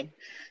fine.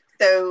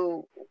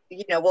 So,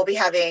 we'll be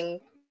having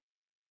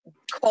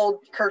cold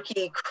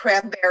turkey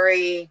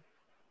cranberry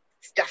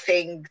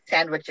stuffing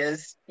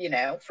sandwiches,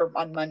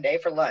 on Monday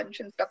for lunch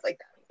and stuff like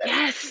that. So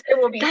yes, it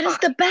will be fun. Is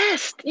the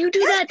best. You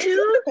do that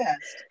too? The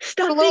best.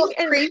 Stuffing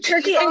and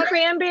turkey and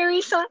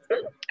cranberry sauce.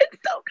 It's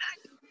so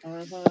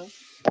good.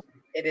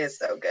 It is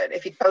so good.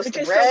 If you toast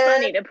bread. It's so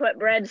funny to put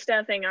bread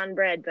stuffing on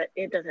bread, but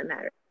it doesn't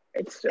matter.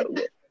 It's so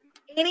good.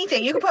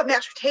 Anything. You can put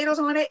mashed potatoes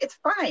on it. It's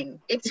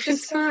fine. It's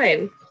just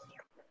fine.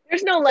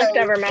 There's no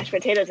leftover mashed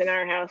potatoes in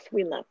our house.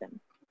 We love them.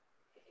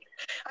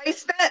 I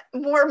spent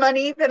more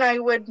money than I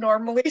would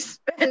normally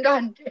spend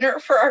on dinner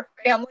for our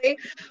family.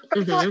 But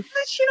I thought,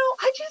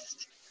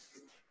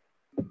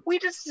 we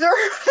deserve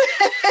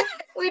it.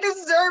 We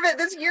deserve it.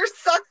 This year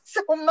sucks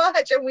so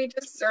much and we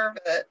deserve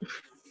it.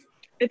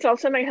 It's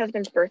also my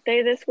husband's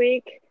birthday this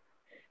week.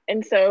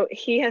 And so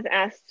he has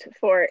asked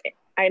for,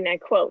 and I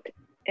quote,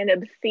 an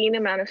obscene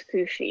amount of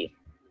sushi.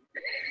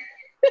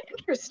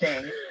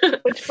 Interesting.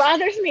 Which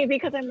bothers me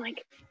because I'm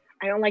like,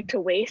 I don't like to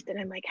waste. And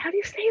I'm like, how do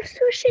you save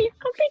sushi? I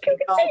don't think you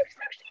can save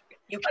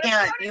sushi. You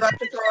can't. You have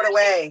to throw it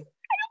away.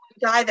 You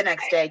die the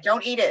next day.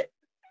 Don't eat it.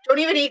 Don't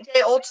even eat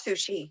day-old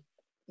sushi.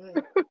 I'm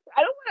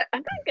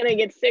not going to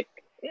get sick.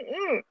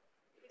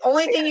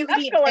 Only thing you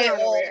can eat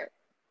day-old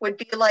would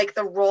be like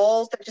the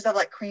rolls that just have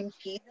like cream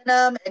cheese in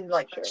them and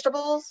like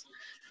vegetables.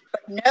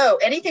 But no,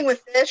 anything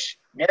with fish,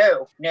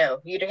 no,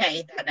 you can't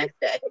eat that next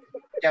day.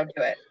 Don't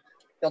do it.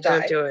 You'll die.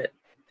 Don't do it.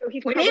 So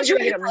he's probably going to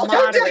get a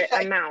moderate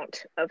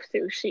amount of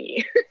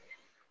sushi.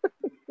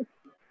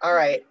 All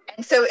right.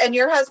 And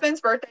your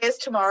husband's birthday is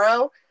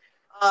tomorrow.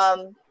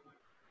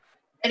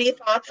 Any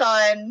thoughts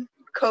on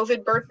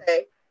COVID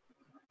birthday?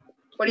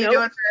 What are you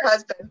doing for your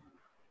husband?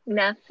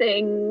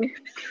 Nothing.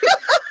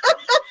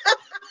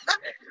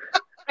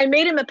 I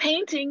made him a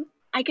painting.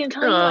 I can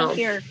tell you on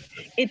here.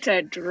 It's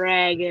a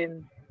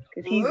dragon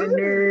because he's a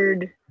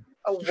nerd.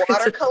 A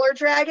watercolor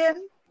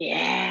dragon?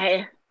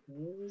 Yeah.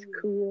 It's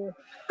cool.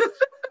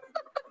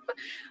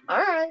 All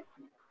right.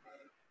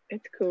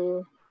 It's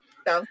cool.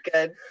 Sounds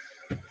good.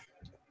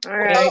 All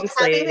right. Well,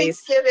 happy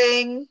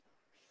Thanksgiving.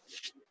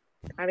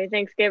 Happy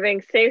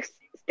Thanksgiving. Stay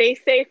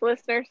safe,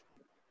 listeners.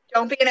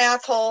 Don't be an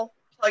asshole.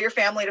 Tell your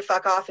family to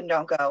fuck off and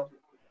don't go.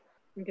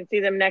 You can see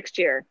them next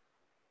year.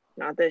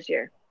 Not this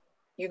year.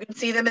 You can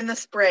see them in the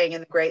spring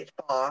in the great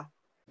thaw.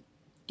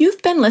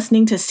 You've been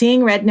listening to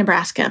Seeing Red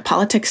Nebraska,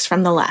 Politics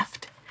from the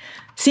Left.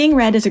 Seeing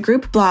Red is a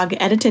group blog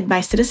edited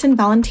by citizen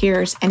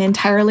volunteers and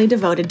entirely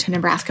devoted to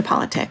Nebraska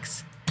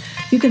politics.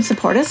 You can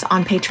support us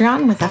on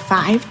Patreon with a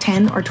 $5,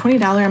 $10, or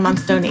 $20 a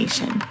month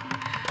donation.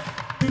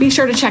 Be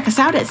sure to check us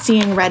out at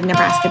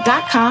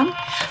seeingrednebraska.com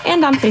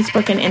and on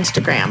Facebook and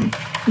Instagram.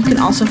 You can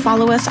also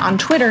follow us on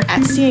Twitter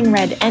at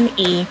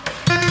seeingredne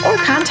or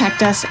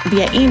contact us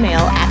via email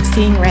at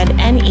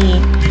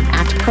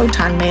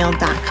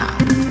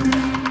seeingredne@protonmail.com.